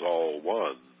 Alone is all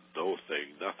one. No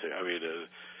thing, nothing. I mean,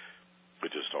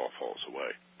 it just all falls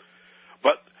away.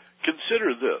 But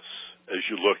consider this as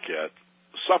you look at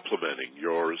supplementing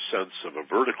your sense of a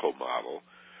vertical model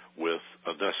with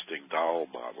a nesting doll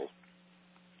model.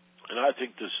 And I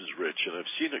think this is rich, and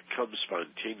I've seen it come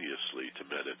spontaneously to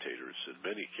meditators in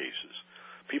many cases.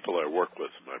 People I work with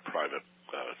in my private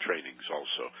trainings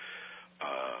also,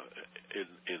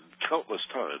 in countless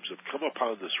times, have come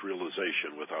upon this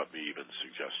realization without me even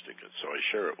suggesting it. So I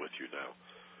share it with you now.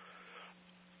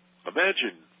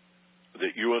 Imagine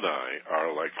that you and I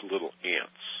are like little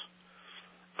ants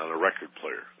on a record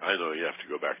player. I know you have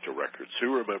to go back to records.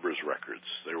 Who remembers records?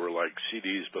 They were like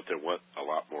CDs, but they went a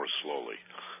lot more slowly.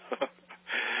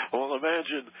 Well,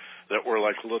 imagine that we're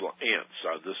like little ants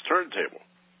on this turntable.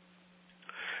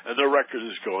 And the record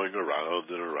is going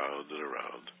around and around and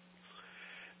around.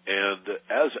 And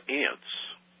as ants,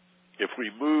 if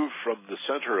we move from the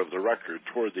center of the record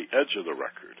toward the edge of the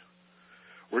record,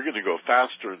 we're going to go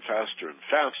faster and faster and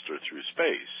faster through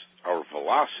space. Our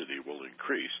velocity will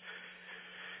increase.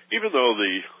 Even though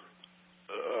the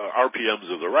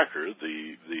RPMs of the record,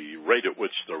 the rate at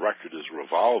which the record is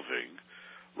revolving,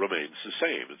 remains the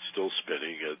same. It's still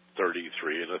spinning at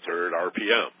 33 1/3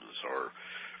 RPMs, or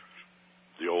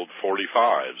the old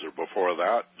 45s, or before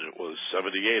that, it was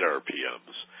 78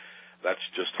 RPMs. That's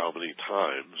just how many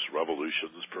times,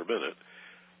 revolutions per minute,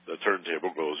 the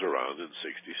turntable goes around in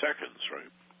 60 seconds,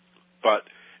 right? But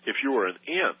if you were an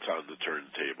ant on the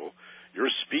turntable, your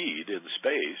speed in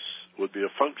space would be a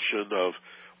function of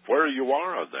where you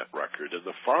are on that record. And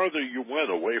the farther you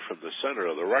went away from the center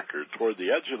of the record toward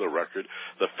the edge of the record,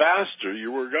 the faster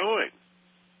you were going.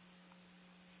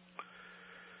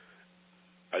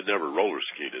 I never roller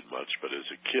skated much, but as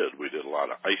a kid we did a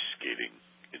lot of ice skating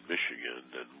in Michigan,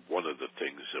 and one of the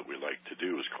things that we like to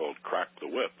do is called crack the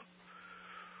whip,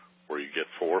 where you get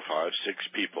 4, 5,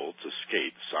 6 people to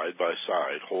skate side by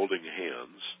side holding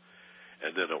hands,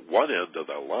 and then at one end of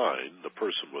the line the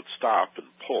person would stop and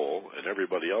pull, and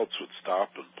everybody else would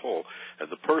stop and pull,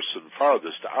 and the person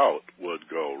farthest out would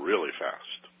go really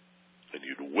fast, and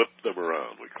you'd whip them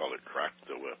around. We call it crack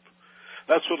the whip.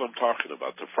 That's what I'm talking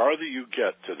about. The farther you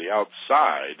get to the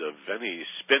outside of any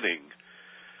spinning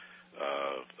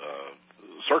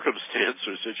circumstance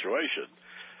or situation,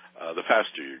 the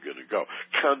faster you're going to go.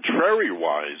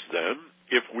 Contrary-wise, then,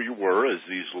 if we were, as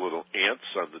these little ants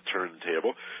on the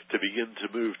turntable, to begin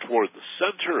to move toward the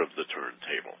center of the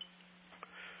turntable,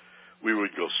 we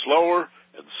would go slower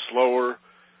and slower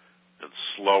and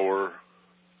slower.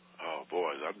 Oh,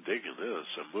 boy, I'm digging this.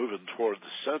 I'm moving toward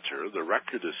the center. The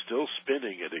record is still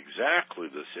spinning at exactly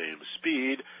the same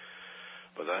speed,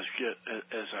 but as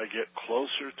I get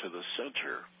closer to the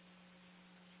center,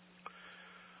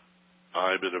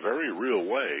 I'm in a very real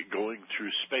way going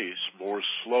through space more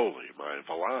slowly. My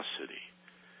velocity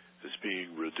is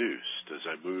being reduced as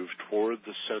I move toward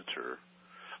the center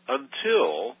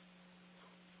until,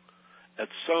 at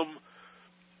some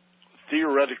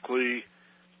theoretically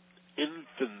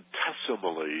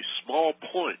infinitesimally small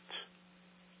point,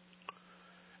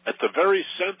 at the very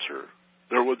center,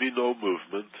 there would be no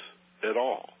movement at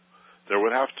all. There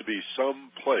would have to be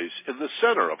some place in the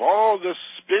center of all this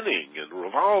spinning and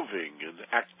revolving and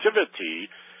activity.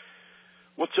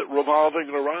 What's it revolving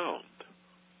around?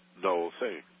 No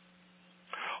thing.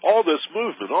 All this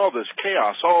movement, all this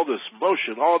chaos, all this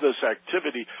motion, all this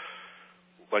activity,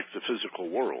 like the physical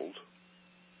world,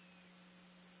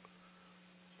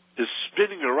 is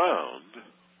spinning around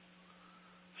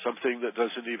something that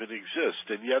doesn't even exist,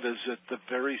 and yet is at the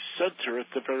very center, at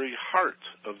the very heart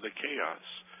of the chaos.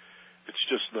 It's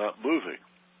just not moving.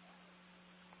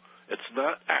 It's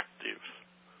not active.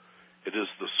 It is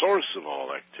the source of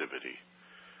all activity,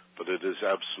 but it is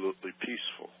absolutely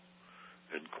peaceful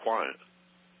and quiet,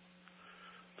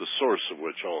 the source of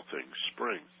which all things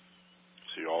spring.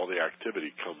 See, all the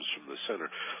activity comes from the center.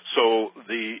 So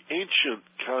the ancient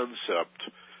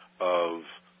concept of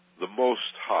the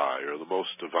Most High, or the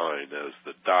Most Divine, as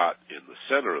the dot in the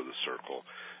center of the circle,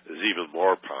 is even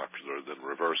more popular than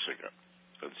reversing it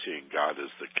and seeing God as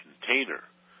the container,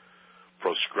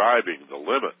 proscribing the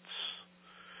limits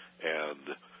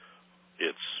and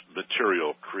its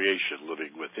material creation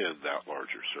living within that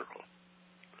larger circle.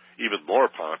 Even more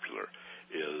popular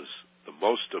is the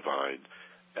Most Divine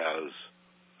as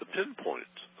the pinpoint,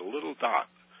 the little dot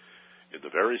in the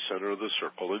very center of the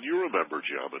circle. And you remember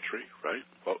geometry, right?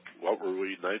 What were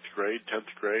we, 9th grade,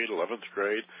 10th grade, 11th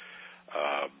grade?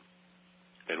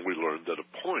 And we learned that a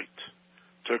point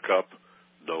took up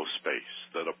no space,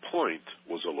 that a point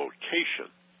was a location,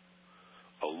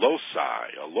 a loci,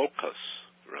 a locus,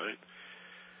 right?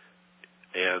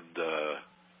 And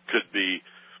could be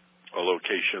a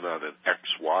location on an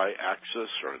XY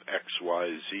axis or an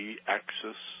XYZ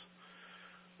axis,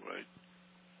 right?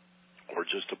 Or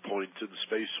just a point in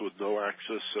space with no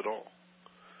axis at all.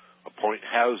 A point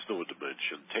has no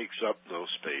dimension, takes up no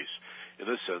space, in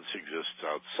a sense exists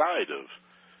outside of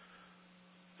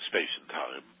space and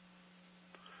time,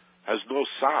 has no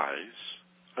size.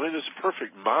 I mean, it's a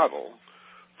perfect model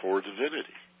for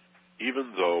divinity,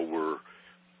 even though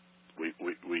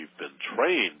we've been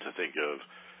trained to think of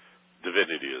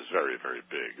divinity as very, very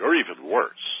big, or even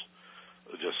worse,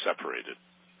 just separated.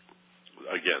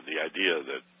 Again, the idea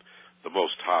that the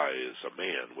Most High is a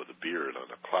man with a beard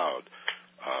on a cloud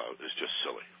is just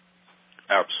silly.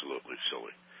 Absolutely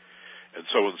silly. And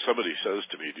so when somebody says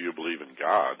to me, do you believe in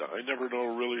God? I never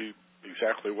know really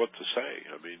exactly what to say.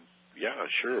 I mean, yeah,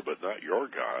 sure, but not your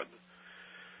God.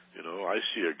 You know, I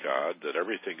see a God that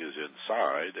everything is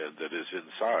inside and that is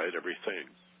inside everything.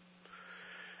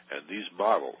 And these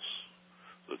models,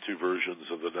 the two versions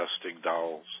of the nesting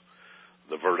dolls,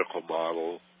 the vertical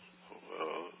model,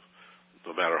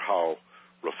 no matter how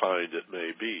refined it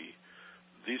may be,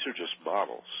 these are just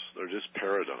models. They're just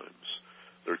paradigms.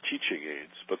 They're teaching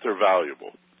aids, but they're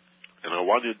valuable. And I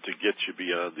wanted to get you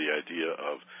beyond the idea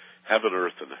of heaven,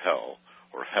 earth, and hell,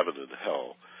 or heaven and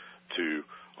hell, to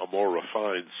a more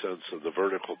refined sense of the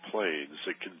vertical planes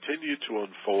that continue to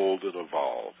unfold and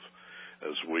evolve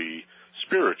as we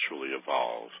spiritually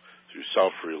evolve through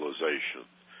self-realization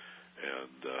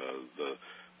and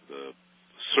the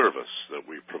service that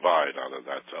we provide out of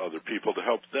that to other people to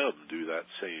help them do that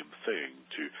same thing,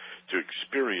 to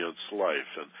experience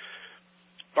life, and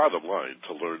bottom line,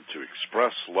 to learn to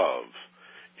express love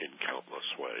in countless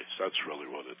ways. That's really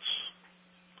what it's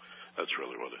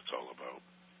all about.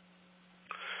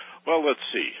 Well, let's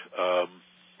see.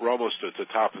 We're almost at the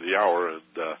top of the hour,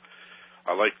 and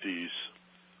I like these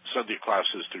Sunday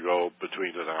classes to go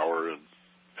between an hour and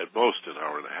at most an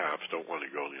hour and a half. Don't want to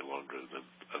go any longer than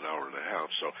an hour and a half.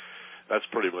 So that's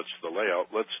pretty much the layout.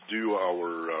 Let's do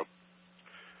our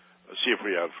see if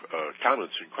we have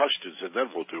comments and questions, and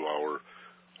then we'll do our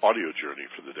audio journey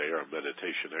for the day, our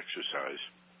meditation exercise,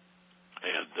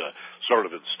 and sort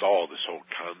of install this whole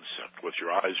concept with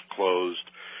your eyes closed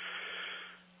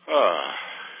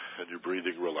and your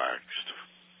breathing relaxed.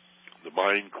 The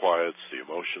mind quiets, the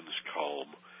emotions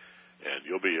calm, and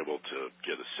you'll be able to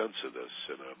get a sense of this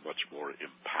in a much more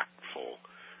impactful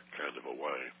kind of a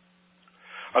way.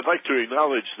 I'd like to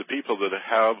acknowledge the people that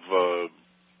have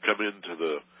come into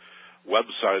the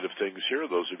website of things here.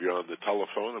 Those of you on the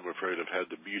telephone, I'm afraid I've had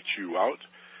to mute you out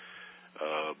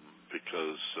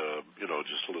because,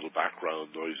 just a little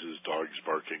background noises, dogs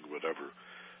barking, whatever.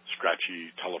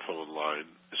 Scratchy telephone line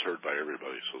is heard by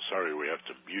everybody. So sorry we have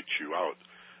to mute you out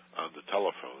on the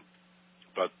telephone.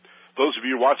 But those of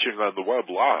you watching on the web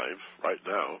live right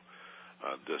now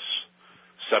on this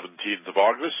 17th of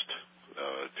August,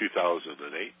 2008,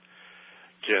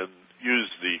 can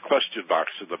use the question box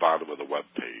in the bottom of the web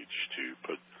page to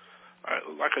put,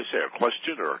 like I say, a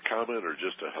question or a comment or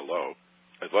just a hello.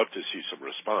 I'd love to see some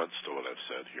response to what I've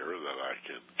said here that I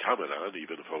can comment on,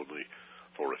 even if only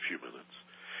for a few minutes.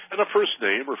 And a first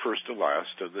name or first and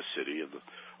last and the city in the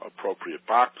appropriate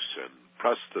box, and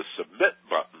press the submit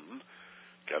button.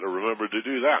 Got to remember to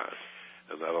do that,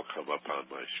 and that'll come up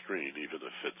on my screen, even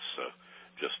if it's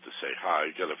just to say hi.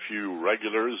 Got a few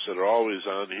regulars that are always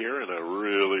on here, and I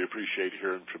really appreciate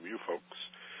hearing from you folks.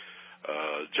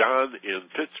 John in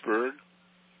Pittsburgh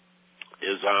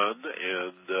is on,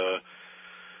 and,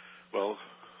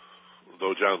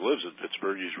 though John lives in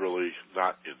Pittsburgh, he's really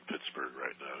not in Pittsburgh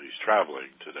right now. He's traveling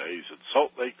today. He's in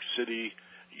Salt Lake City,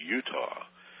 Utah.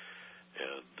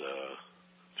 And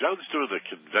John's doing a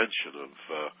convention of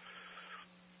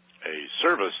a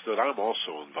service that I'm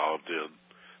also involved in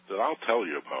that I'll tell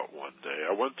you about one day.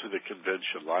 I went to the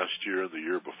convention last year and the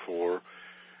year before,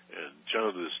 and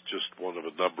John is just one of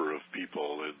a number of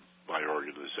people in my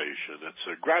organization. It's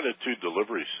a gratitude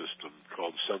delivery system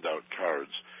called Send Out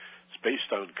Cards. It's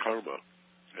based on karma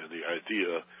and the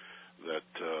idea that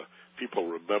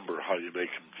people remember how you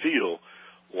make them feel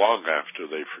long after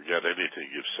they forget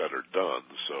anything you've said or done.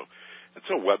 So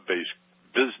it's a web-based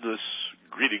business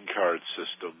greeting card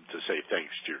system to say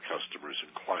thanks to your customers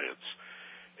and clients.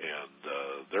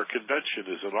 And their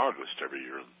convention is in August every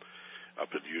year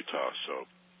up in Utah. So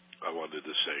I wanted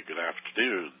to say good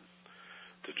afternoon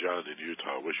to John in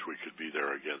Utah. I wish we could be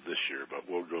there again this year, but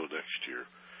we'll go next year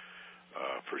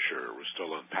for sure. We're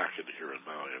still unpacking here in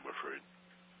Maui, I'm afraid.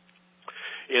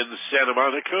 In Santa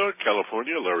Monica,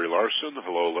 California, Larry Larson.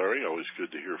 Hello, Larry. Always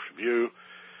good to hear from you.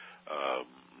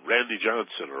 Randy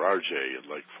Johnson, or RJ, in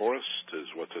Lake Forest is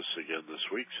with us again this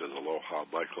week. Says, aloha,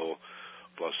 Michael.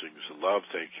 Blessings and love.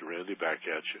 Thank you, Randy. Back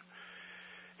at you.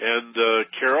 And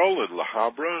Carol in La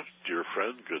Habra, dear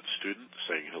friend, good student,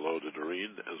 saying hello to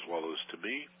Doreen as well as to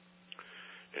me.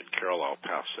 And Carol, I'll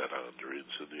pass that on.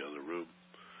 Doreen's in the other room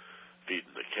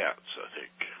feeding the cats, I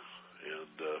think.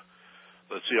 And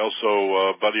let's see,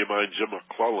 also, a buddy of mine, Jim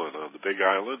McClellan on the Big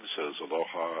Island, says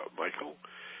aloha, Michael,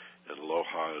 and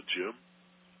aloha, Jim.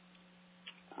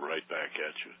 Right back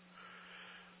at you.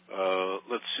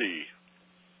 Let's see.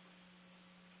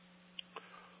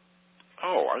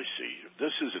 Oh, I see.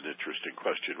 This is an interesting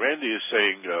question. Randy is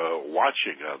saying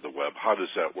watching on the web. How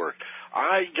does that work?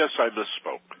 I guess I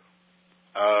misspoke.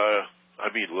 I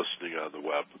mean listening on the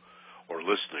web or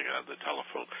listening on the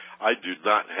telephone. I do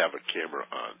not have a camera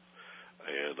on,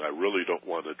 and I really don't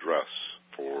want to dress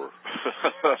for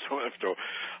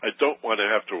I don't want to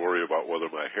have to worry about whether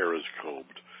my hair is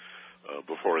combed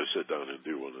before I sit down and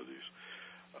do one of these.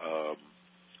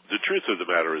 The truth of the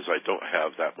matter is I don't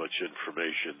have that much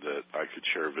information that I could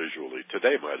share visually.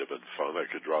 Today might have been fun. I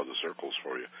could draw the circles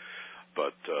for you.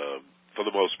 But for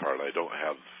the most part, I don't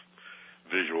have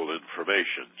visual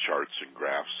information, charts and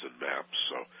graphs and maps.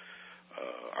 So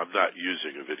I'm not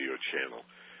using a video channel.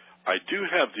 I do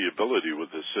have the ability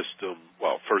with the system.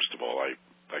 Well, first of all,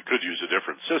 I could use a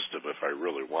different system if I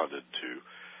really wanted to.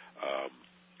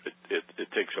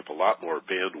 It takes up a lot more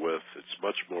bandwidth. It's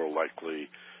much more likely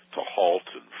to halt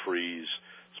and freeze.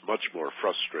 It's much more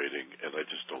frustrating, and I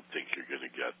just don't think you're going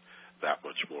to get that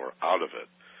much more out of it.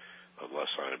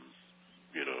 unless I'm,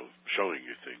 showing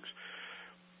you things.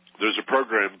 There's a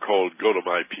program called Go to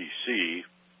My PC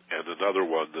and another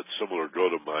one that's similar,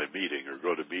 Go to My Meeting or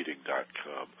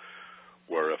GoToMeeting.com,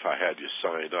 where if I had you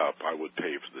sign up, I would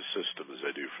pay for the system as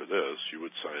I do for this. You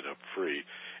would sign up free,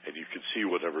 and you can see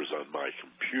whatever's on my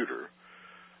computer.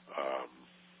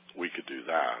 We could do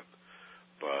that.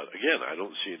 But, again, I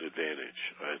don't see an advantage.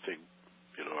 I think,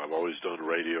 I've always done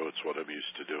radio. It's what I'm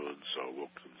used to doing, so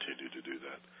we'll continue to do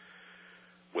that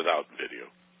without video.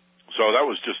 So that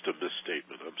was just a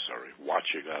misstatement. I'm sorry.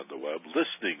 Watching on the web.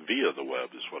 Listening via the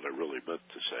web is what I really meant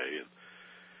to say. And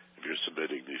if you're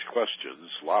submitting these questions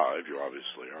live, you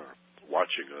obviously are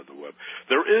watching on the web.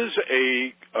 There is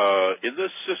in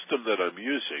this system that I'm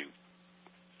using,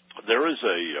 there is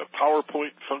a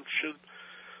PowerPoint function,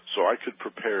 so I could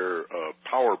prepare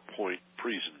PowerPoint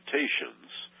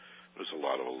presentations. There's a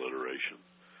lot of alliteration.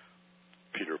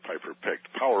 Peter Piper picked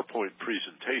PowerPoint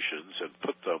presentations and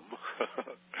put them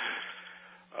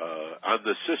on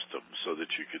the system so that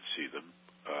you could see them,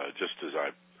 just as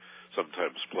I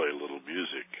sometimes play a little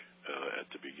music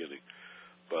at the beginning.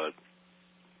 But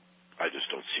I just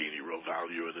don't see any real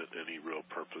value in it, any real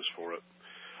purpose for it.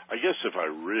 I guess if I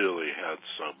really had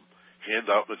some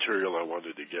handout material I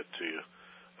wanted to get to you,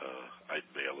 I'd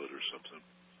mail it or something.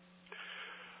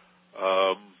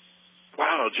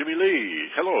 Wow, Jimmy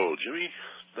Lee. Hello, Jimmy.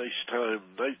 Nice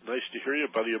to hear you.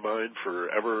 A buddy of mine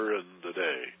forever and a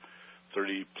day,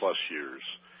 30-plus years,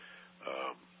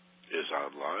 is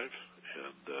on live,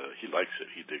 and he likes it.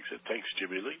 He digs it. Thanks,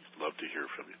 Jimmy Lee. Love to hear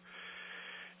from you.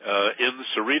 In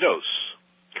Cerritos,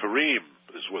 Kareem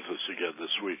is with us again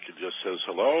this week and just says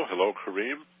hello. Hello,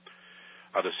 Kareem.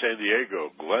 Out of San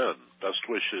Diego, Glenn. Best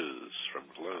wishes from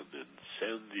Glenn in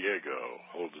San Diego,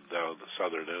 holding down the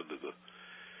southern end of the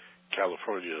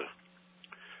California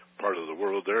part of the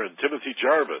world there. And Timothy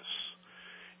Jarvis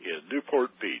in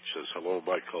Newport Beach says hello,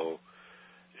 Michael.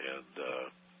 And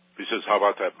he says, how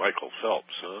about that Michael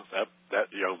Phelps, huh? That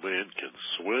young man can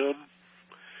swim,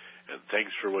 and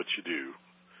thanks for what you do.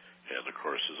 And, of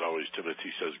course, as always,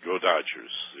 Timothy says, go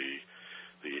Dodgers,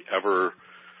 the ever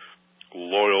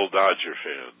loyal Dodger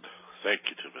fan. Thank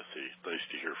you, Timothy. Nice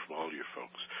to hear from all you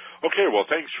folks. Okay, well,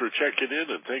 thanks for checking in,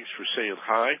 and thanks for saying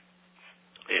hi.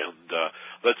 And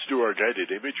let's do our guided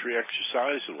imagery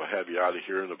exercise, and we'll have you out of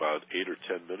here in about 8 or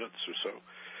 10 minutes or so.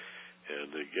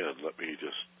 And, again, let me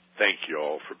just thank you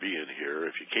all for being here.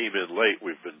 If you came in late,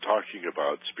 we've been talking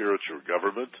about spiritual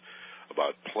government,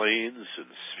 about planes and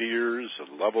spheres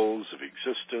and levels of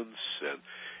existence and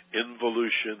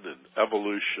involution and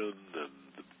evolution and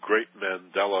the great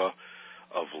mandala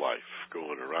of life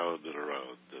going around and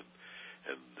around and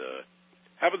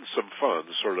having some fun,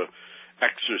 sort of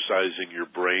exercising your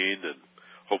brain and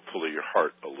hopefully your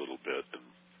heart a little bit and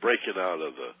breaking out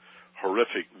of the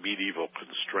horrific medieval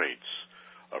constraints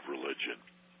of religion.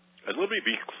 And let me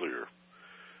be clear.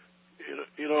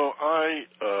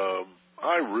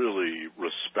 I really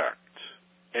respect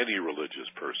any religious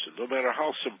person, no matter how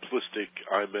simplistic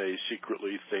I may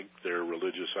secretly think their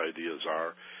religious ideas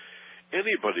are.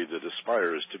 Anybody that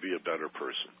aspires to be a better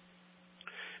person,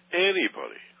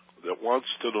 anybody that wants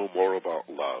to know more about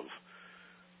love,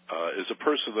 is a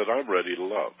person that I'm ready to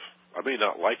love. I may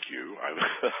not like you.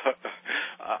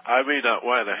 I may not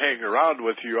want to hang around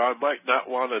with you. I might not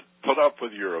want to put up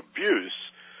with your abuse,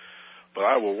 but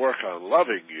I will work on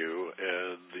loving you,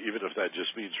 and even if that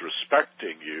just means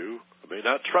respecting you, I may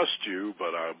not trust you,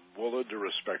 but I'm willing to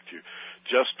respect you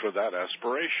just for that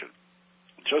aspiration,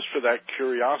 just for that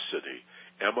curiosity.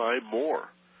 Am I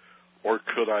more, or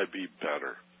could I be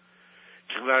better?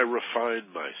 Can I refine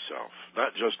myself,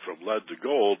 not just from lead to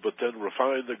gold, but then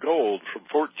refine the gold from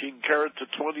 14 karat to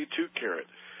 22 karat?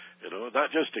 Not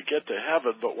just to get to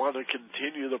heaven, but want to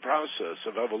continue the process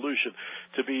of evolution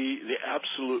to be the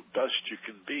absolute best you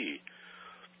can be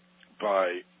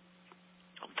by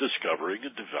discovering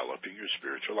and developing your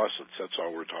spiritual essence. That's all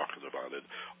we're talking about. And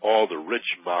all the rich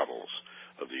models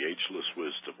of the ageless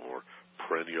wisdom or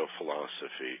perennial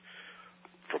philosophy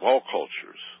from all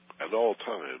cultures at all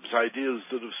times, ideas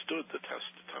that have stood the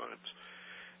test of times.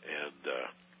 And,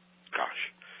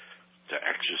 to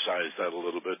exercise that a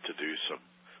little bit, to do some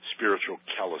spiritual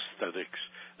calisthenics,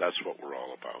 that's what we're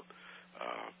all about.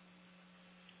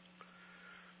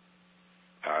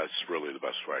 It's really the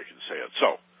best way I can say it.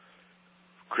 So,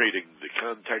 creating the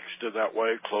context in that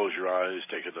way, close your eyes,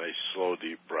 take a nice, slow,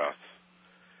 deep breath.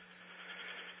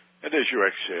 And as you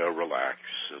exhale, relax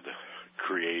and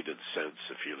create and sense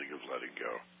a feeling of letting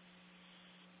go.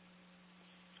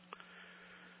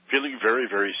 Feeling very,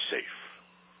 very safe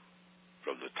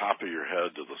from the top of your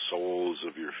head to the soles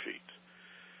of your feet.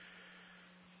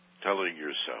 Telling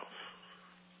yourself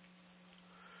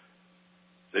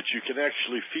that you can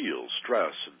actually feel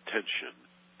stress and tension,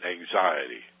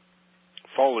 anxiety,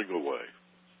 falling away.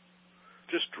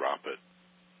 Just drop it.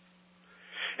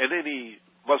 And any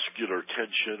muscular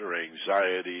tension or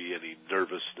anxiety, any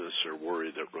nervousness or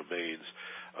worry that remains,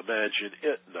 imagine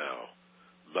it now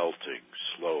melting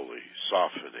slowly,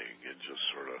 softening, and just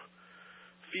sort of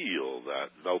feel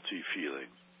that melty feeling.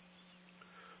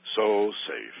 So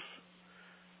safe,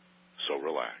 so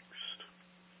relaxed.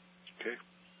 Okay?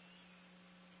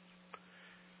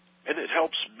 And it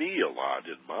helps me a lot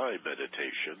in my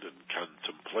meditation and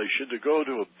contemplation to go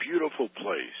to a beautiful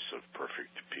place of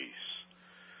perfect peace.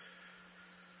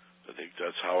 I think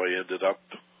that's how I ended up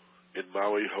in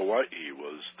Maui, Hawaii,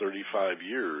 was 35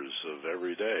 years of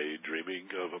every day dreaming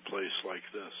of a place like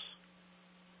this.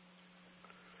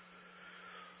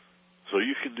 So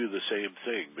you can do the same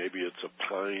thing. Maybe it's a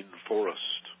pine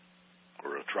forest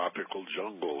or a tropical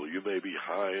jungle. You may be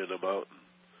high in a mountain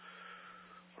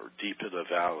or deep in a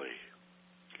valley,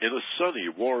 in a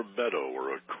sunny, warm meadow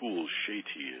or a cool,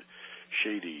 shady,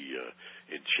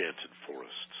 enchanted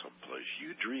forest someplace.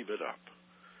 You dream it up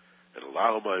and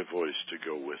allow my voice to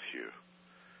go with you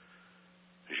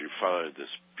as you find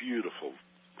this beautiful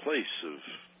place of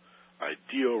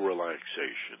ideal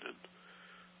relaxation and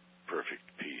perfect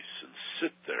peace, and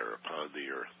sit there upon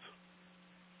the earth.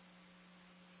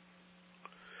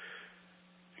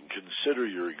 And consider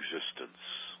your existence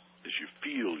as you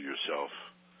feel yourself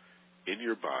in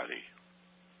your body,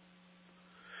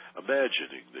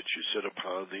 imagining that you sit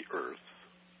upon the earth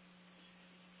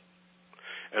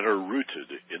and are rooted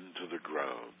into the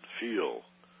ground. Feel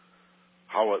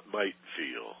how it might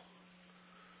feel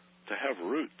to have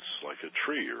roots like a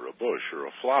tree or a bush or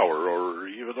a flower or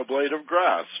even a blade of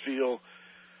grass. Feel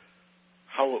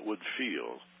how it would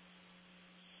feel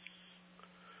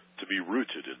to be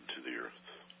rooted into the earth,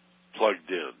 plugged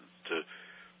in to,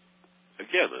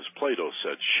 again, as Plato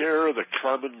said, share the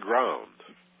common ground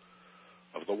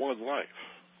of the one life.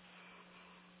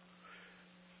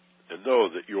 And know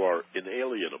that you are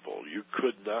inalienable. You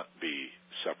could not be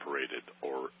separated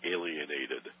or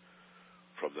alienated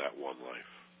from that one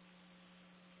life.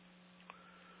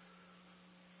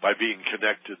 By being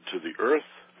connected to the earth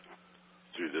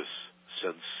through this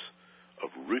sense of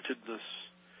rootedness.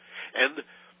 And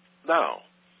now,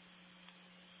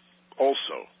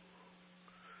 also,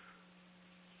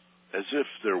 as if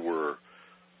there were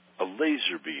a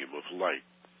laser beam of light,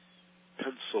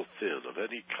 pencil thin, of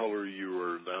any color you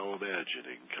are now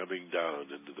imagining, coming down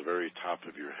into the very top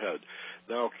of your head,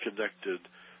 now connected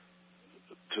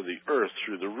to the earth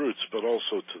through the roots, but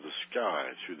also to the sky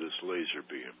through this laser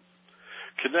beam.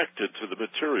 Connected to the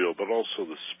material, but also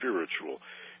the spiritual.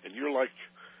 And you're like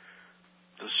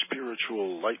the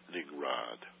spiritual lightning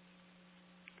rod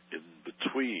in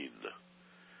between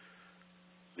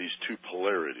these two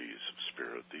polarities of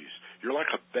spirit. You're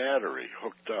like a battery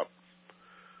hooked up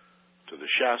to the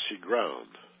chassis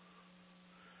ground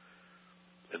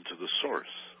and to the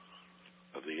source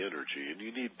of the energy. And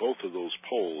you need both of those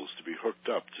poles to be hooked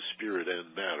up to spirit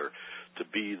and matter to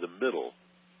be the middle,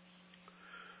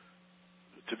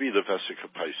 to be the Vesica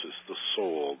Piscis, the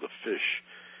soul, the fish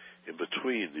in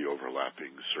between the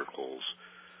overlapping circles,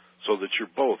 so that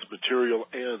you're both material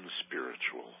and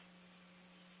spiritual.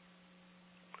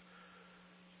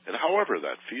 And however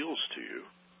that feels to you,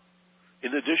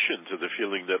 in addition to the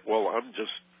feeling that, well, I'm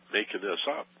just making this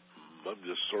up, I'm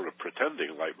just sort of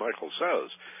pretending, like Michael says,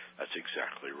 that's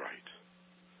exactly right.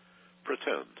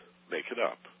 Pretend, make it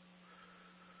up.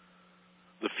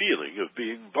 The feeling of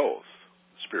being both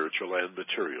spiritual and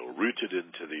material, rooted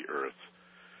into the earth,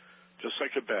 just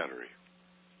like a battery,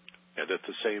 and at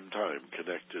the same time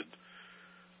connected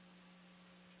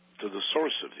to the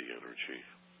source of the energy.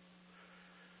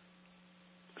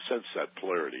 Sense that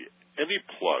polarity. Any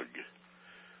plug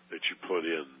that you put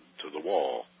into the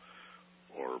wall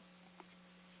or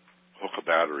hook a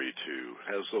battery to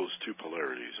has those two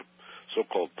polarities,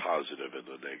 so-called positive and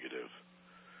the negative.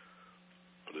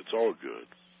 But it's all good.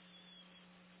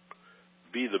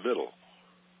 Be the middle.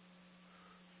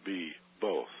 Be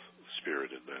both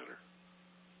spirit and matter.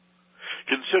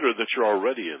 Consider that you're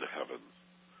already in heaven,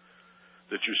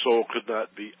 that your soul could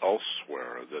not be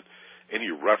elsewhere, that any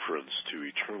reference to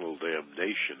eternal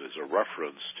damnation is a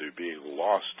reference to being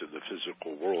lost in the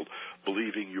physical world,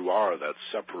 believing you are that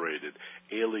separated,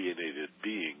 alienated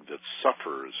being that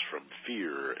suffers from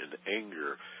fear and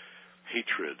anger,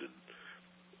 hatred, and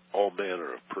all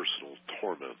manner of personal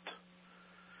torment.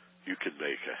 You can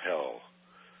make a hell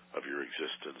of your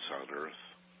existence on earth.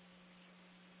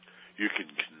 You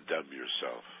can condemn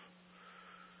yourself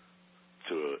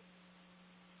to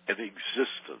an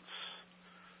existence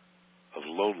of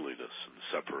loneliness and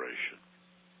separation.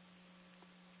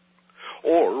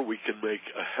 Or we can make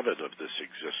a heaven of this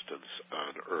existence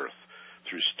on earth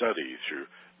through study, through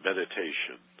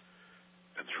meditation,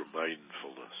 and through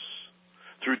mindfulness,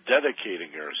 through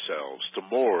dedicating ourselves to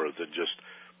more than just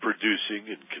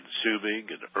producing and consuming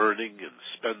and earning and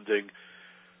spending,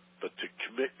 but to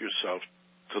commit yourself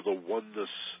to the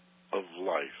oneness of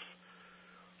life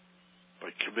by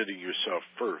committing yourself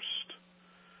first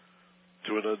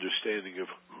to an understanding of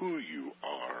who you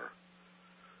are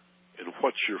and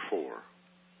what you're for,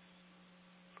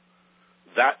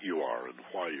 that you are and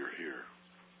why you're here.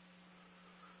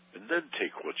 And then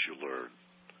take what you learn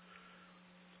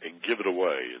and give it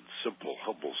away in simple,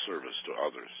 humble service to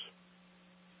others,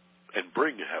 and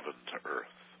bring heaven to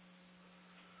earth.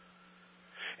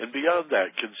 And beyond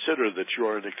that, consider that you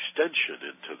are an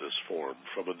extension into this form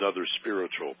from another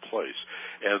spiritual place,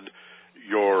 and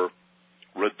your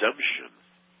redemption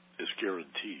is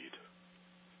guaranteed.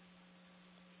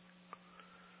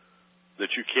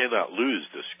 That you cannot lose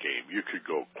this game. You could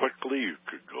go quickly, you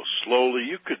could go slowly,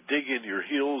 you could dig in your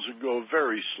heels and go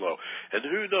very slow. And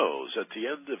who knows, at the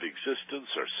end of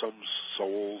existence are some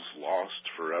souls lost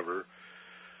forever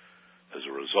as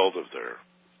a result of their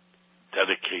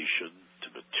dedication to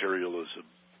materialism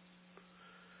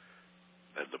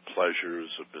and the pleasures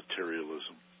of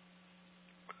materialism.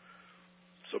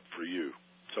 It's up for you.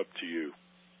 It's up to you.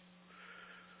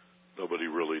 Nobody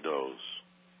really knows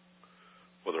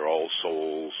whether all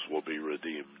souls will be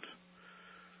redeemed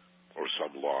or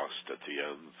some lost at the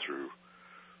end through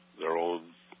their own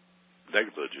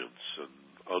negligence and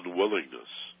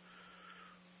unwillingness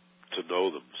to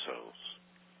know themselves.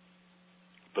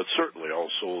 But certainly all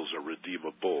souls are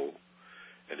redeemable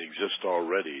and exist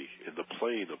already in the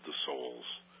plane of the souls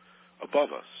above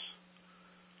us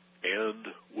and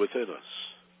within us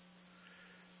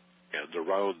and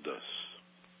around us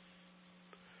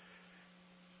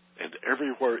and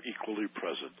everywhere equally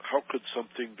present. How could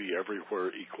something be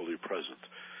everywhere equally present?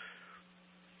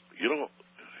 You don't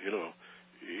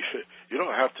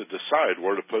have to decide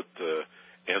where to put the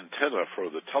antenna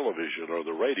for the television or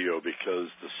the radio, because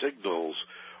the signals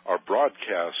are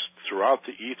broadcast throughout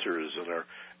the ethers and are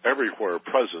everywhere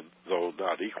present, though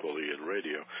not equally in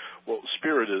radio. Well,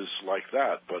 spirit is like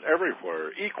that, but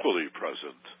everywhere equally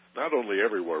present. Not only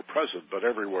everywhere present, but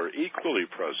everywhere equally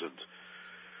present.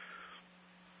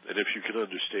 And if you can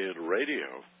understand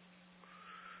radio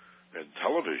and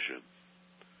television,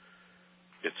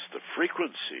 it's the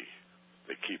frequency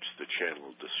that keeps the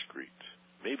channel discrete.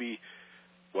 Maybe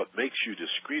what makes you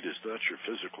discrete is not your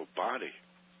physical body,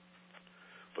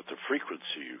 but the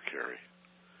frequency you carry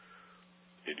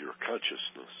in your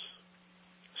consciousness.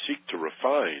 Seek to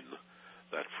refine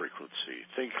that frequency.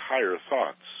 Think higher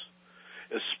thoughts.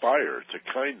 Aspire to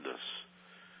kindness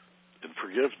and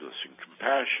forgiveness and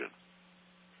compassion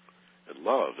and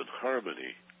love and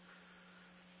harmony,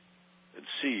 and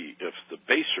see if the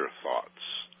baser thoughts,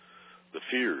 the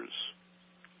fears,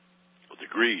 the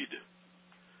greed,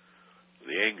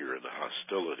 the anger and the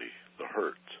hostility, the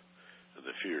hurt and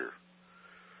the fear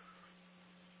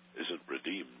isn't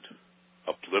redeemed,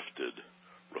 uplifted,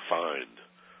 refined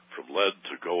from lead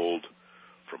to gold,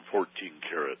 from 14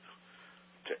 karat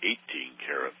to 18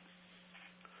 karat,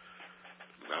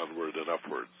 and onward and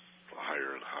upward,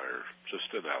 higher and higher. Just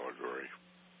an allegory,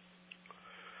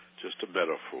 just a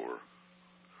metaphor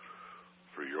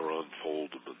for your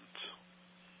unfoldment,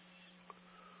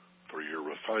 for your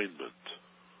refinement,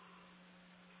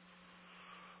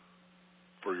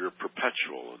 for your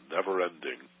perpetual and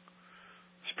never-ending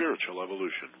spiritual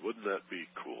evolution. Wouldn't that be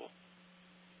cool?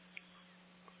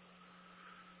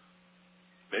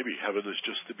 Maybe heaven is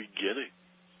just the beginning.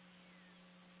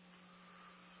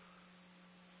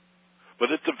 But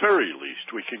at the very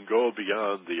least, we can go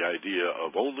beyond the idea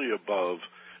of only above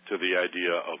to the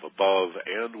idea of above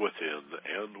and within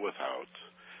and without.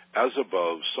 As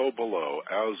above, so below.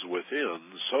 As within,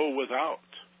 so without.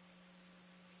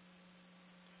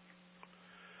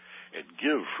 And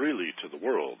give freely to the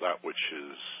world that which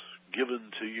is given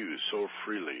to you so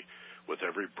freely with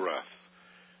every breath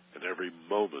and every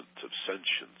moment of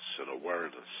sentience and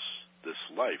awareness. This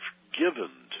life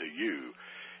given to you,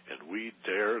 and we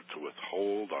dare to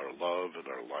withhold our love and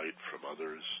our light from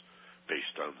others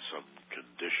based on some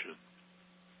condition.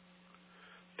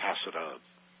 Pass it on.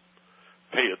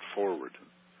 Pay it forward.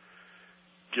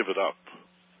 Give it up.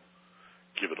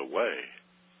 Give it away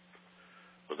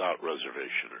without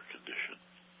reservation or condition.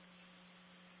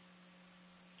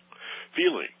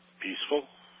 Feeling peaceful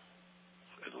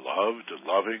and loved and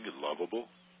loving and lovable.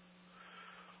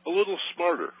 A little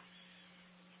smarter.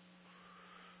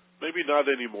 Maybe not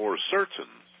any more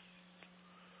certain,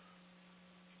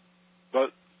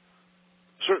 but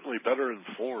certainly better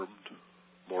informed,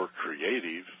 more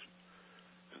creative,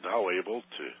 and now able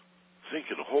to think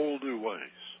in whole new ways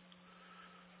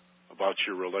about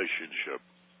your relationship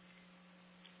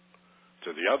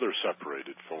to the other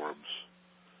separated forms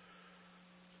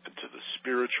and to the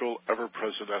spiritual,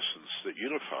 ever-present essence that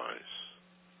unifies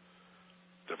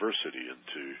diversity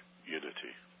into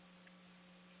unity.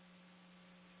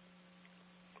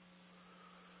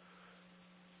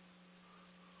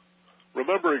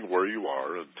 Remembering where you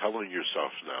are and telling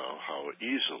yourself now how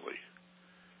easily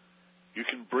you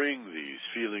can bring these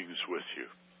feelings with you.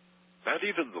 Not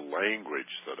even the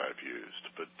language that I've used,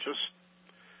 but just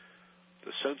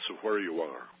the sense of where you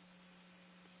are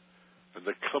and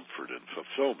the comfort and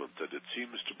fulfillment that it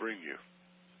seems to bring you.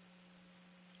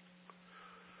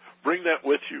 Bring that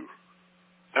with you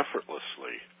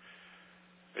effortlessly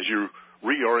as you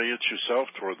reorient yourself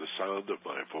toward the sound of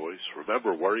my voice.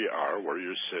 Remember where you are, where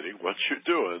you're sitting, what you're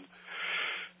doing.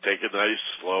 Take a nice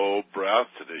slow breath,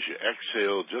 and as you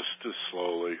exhale just as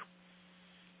slowly,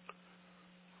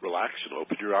 relax and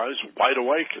open your eyes, wide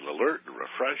awake and alert and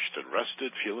refreshed and rested,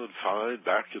 feeling fine,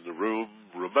 back in the room,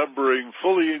 remembering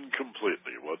fully and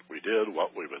completely what we did,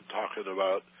 what we've been talking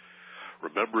about,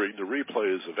 remembering the replay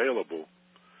is available.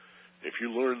 If you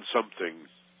learned something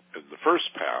in the first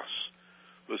pass,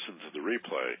 listen to the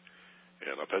replay,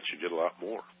 and I bet you get a lot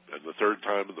more, and the third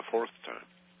time and the fourth time.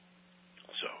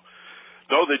 So,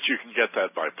 know that you can get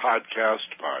that by podcast,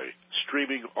 by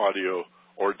streaming audio,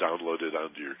 or download it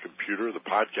onto your computer. The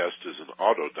podcast is an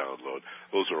auto-download.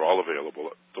 Those are all available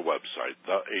at the website,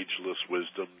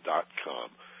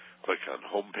 theagelesswisdom.com. Click on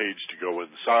homepage to go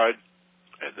inside,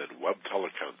 and then web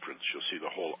teleconference. You'll see the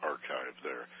whole archive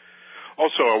there.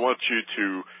 Also, I want you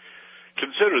to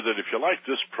consider that if you like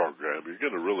this program, you're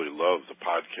going to really love the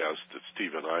podcast that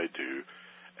Steve and I do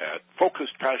at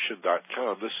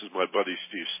FocusedPassion.com. This is my buddy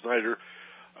Steve Snyder,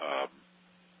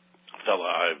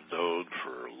 fella I've known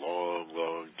for a long,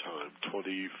 long time,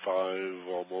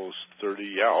 25, almost 30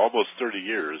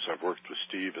 years. I've worked with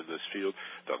Steve in this field,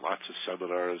 done lots of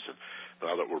seminars, and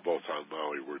now that we're both on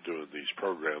Maui, we're doing these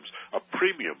programs, a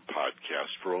premium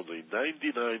podcast for only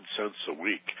 99 cents a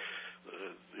week.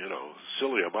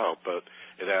 Silly amount, but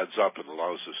it adds up and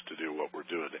allows us to do what we're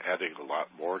doing, adding a lot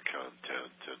more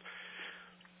content. And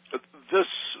this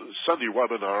Sunday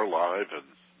webinar live and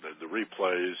the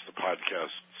replays, the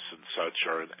podcasts and such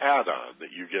are an add-on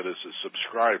that you get as a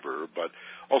subscriber, but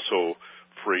also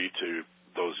free to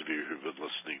those of you who've been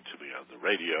listening to me on the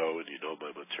radio and you know my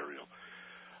material.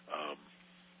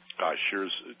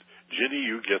 Here's Ginny,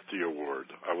 you get the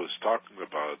award. I was talking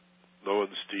about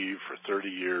knowing Steve for 30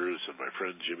 years and my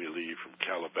friend Jimmy Lee from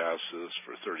Calabasas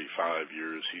for 35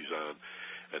 years, he's on.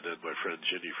 And then my friend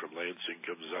Ginny from Lansing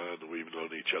comes on, and we've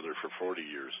known each other for 40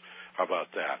 years. How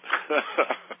about that?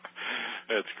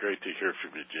 That's great to hear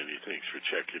from you, Ginny. Thanks for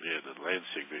checking in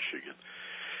Lansing, Michigan.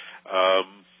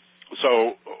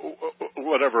 So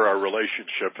whatever our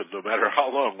relationship, and no matter how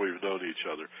long we've known each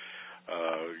other,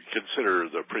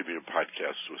 consider the premium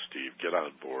podcast with Steve. Get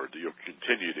on board. You'll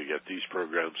continue to get these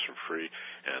programs for free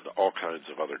and all kinds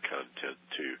of other content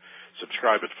too.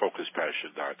 Subscribe at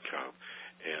FocusedPassion.com.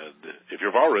 And if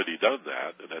you've already done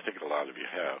that, and I think a lot of you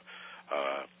have,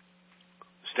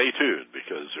 stay tuned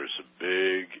because there's some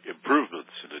big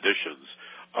improvements and additions,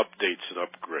 updates and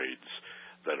upgrades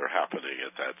that are happening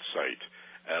at that site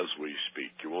as we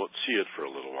speak. You won't see it for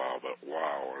a little while, but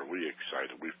wow, are we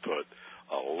excited. We've put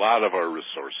a lot of our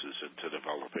resources into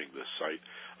developing this site,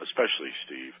 especially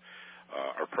Steve,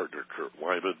 our partner Kurt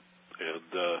Wyman,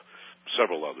 and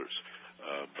several others.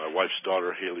 My wife's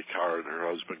daughter, Haley Carr, and her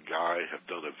husband, Guy, have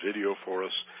done a video for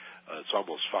us. It's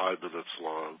almost 5 minutes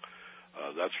long.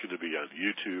 That's going to be on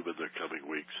YouTube in the coming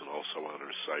weeks and also on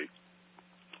our site.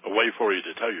 A way for you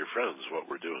to tell your friends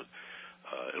what we're doing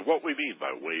and what we mean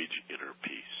by wage inner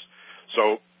peace.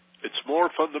 So it's more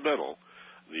fundamental.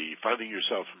 The Finding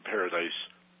Yourself in Paradise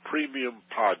premium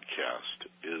podcast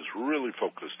is really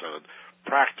focused on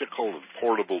practical and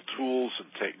portable tools and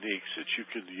techniques that you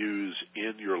can use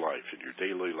in your life, in your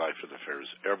daily life and affairs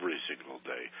every single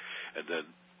day. And then,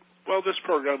 well, this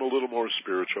program a little more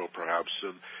spiritual perhaps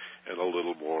and a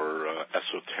little more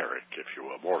esoteric, if you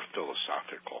will, more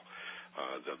philosophical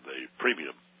than the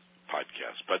premium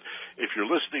podcast. But if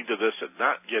you're listening to this and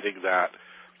not getting that,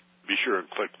 be sure and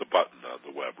click the button on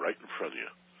the web right in front of you.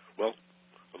 Well,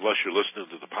 unless you're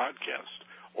listening to the podcast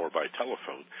or by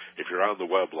telephone, if you're on the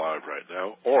web live right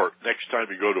now, or next time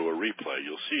you go to a replay,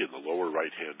 you'll see in the lower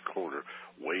right-hand corner,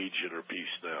 Wage Inner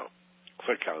Peace Now.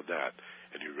 Click on that,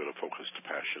 and you're going to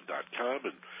FocusedPassion.com,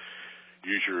 and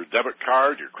Use your debit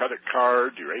card, your credit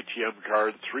card, your ATM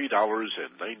card,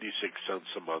 $3.96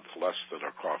 a month, less than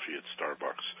our coffee at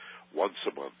Starbucks, once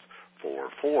a month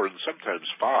for 4 and sometimes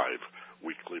 5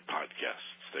 weekly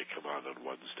podcasts. They come on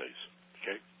Wednesdays.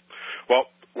 Okay? Well,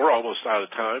 we're almost out of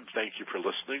time. Thank you for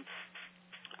listening,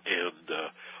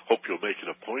 and hope you'll make it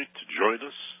a point to join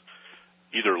us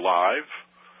either live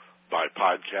by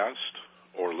podcast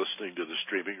or listening to the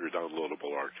streaming or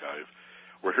downloadable archive.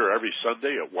 We're here every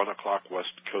Sunday at 1 o'clock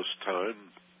West Coast time,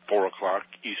 4 o'clock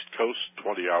East Coast,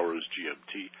 20 hours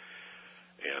GMT,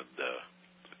 and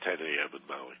 10 a.m. in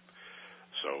Maui.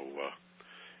 So,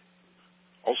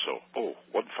 also,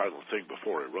 one final thing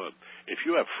before I run. If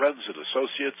you have friends and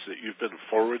associates that you've been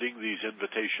forwarding these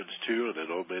invitations to, and I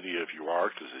know many of you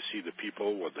are because I see the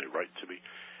people when they write to me,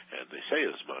 and they say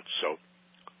as much. So,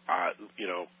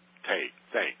 hey,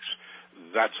 thanks.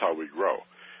 That's how we grow,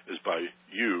 is by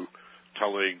you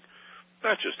telling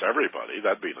not just everybody.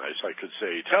 That'd be nice. I could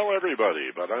say, tell everybody,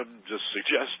 but I'm just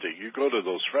suggesting you go to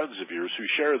those friends of yours who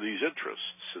share these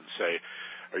interests and say,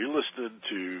 are you listening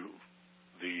to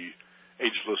the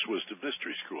Ageless Wisdom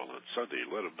Mystery School on Sunday?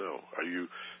 Let them know. Are you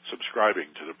subscribing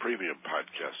to the premium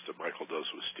podcast that Michael does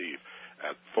with Steve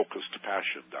at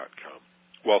FocusToPassion.com?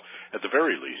 Well, at the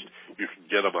very least, you can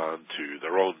get them on to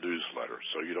their own newsletter,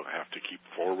 so you don't have to keep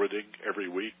forwarding every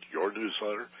week your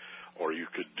newsletter, or you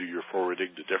could do your forwarding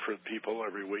to different people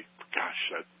every week. Gosh,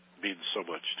 that means so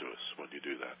much to us when you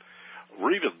do that.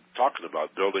 We're even talking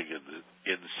about building an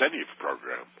incentive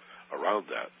program around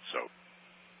that, so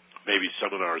maybe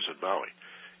seminars in Maui.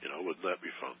 Wouldn't that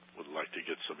be fun? Would like to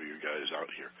get some of you guys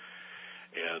out here.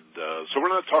 And so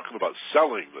we're not talking about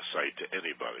selling the site to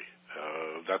anybody.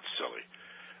 That's silly.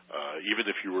 Even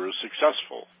if you were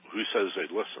successful, who says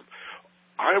they'd listen?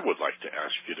 I would like to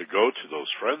ask you to go to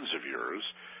those friends of yours,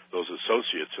 those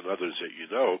associates and others that you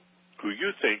know, who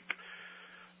you think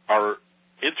are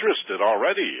interested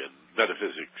already in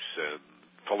metaphysics and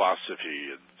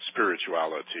philosophy and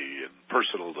spirituality and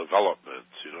personal development,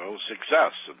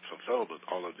 success and fulfillment,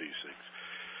 all of these things,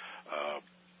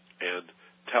 and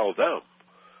tell them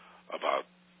about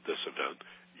this event.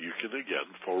 You can,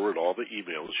 again, forward all the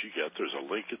emails you get. There's a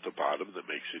link at the bottom that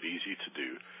makes it easy to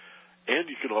do. And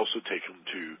you can also take them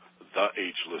to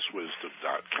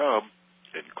theagelesswisdom.com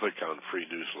and click on free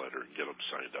newsletter and get them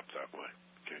signed up that way.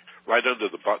 Okay. Right under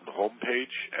the button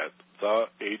homepage at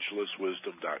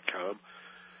theagelesswisdom.com,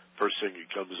 first thing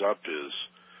that comes up is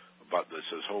a button that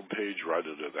says homepage right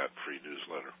under that free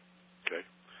newsletter. Okay?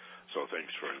 So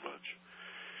thanks very much.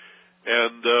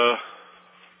 And,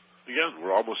 again,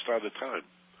 we're almost out of time.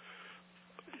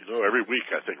 Every week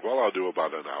I think, I'll do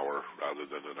about an hour rather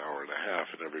than an hour and a half,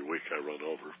 and every week I run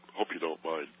over. Hope you don't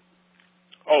mind.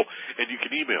 Oh, and you can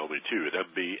email me, too, at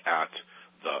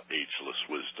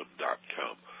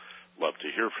mb@theagelesswisdom.com. Love to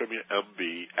hear from you,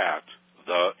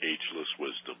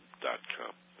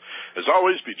 mb@theagelesswisdom.com. As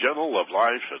always, be gentle, love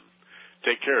life, and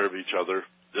take care of each other.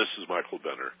 This is Michael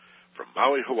Benner from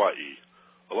Maui, Hawaii.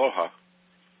 Aloha.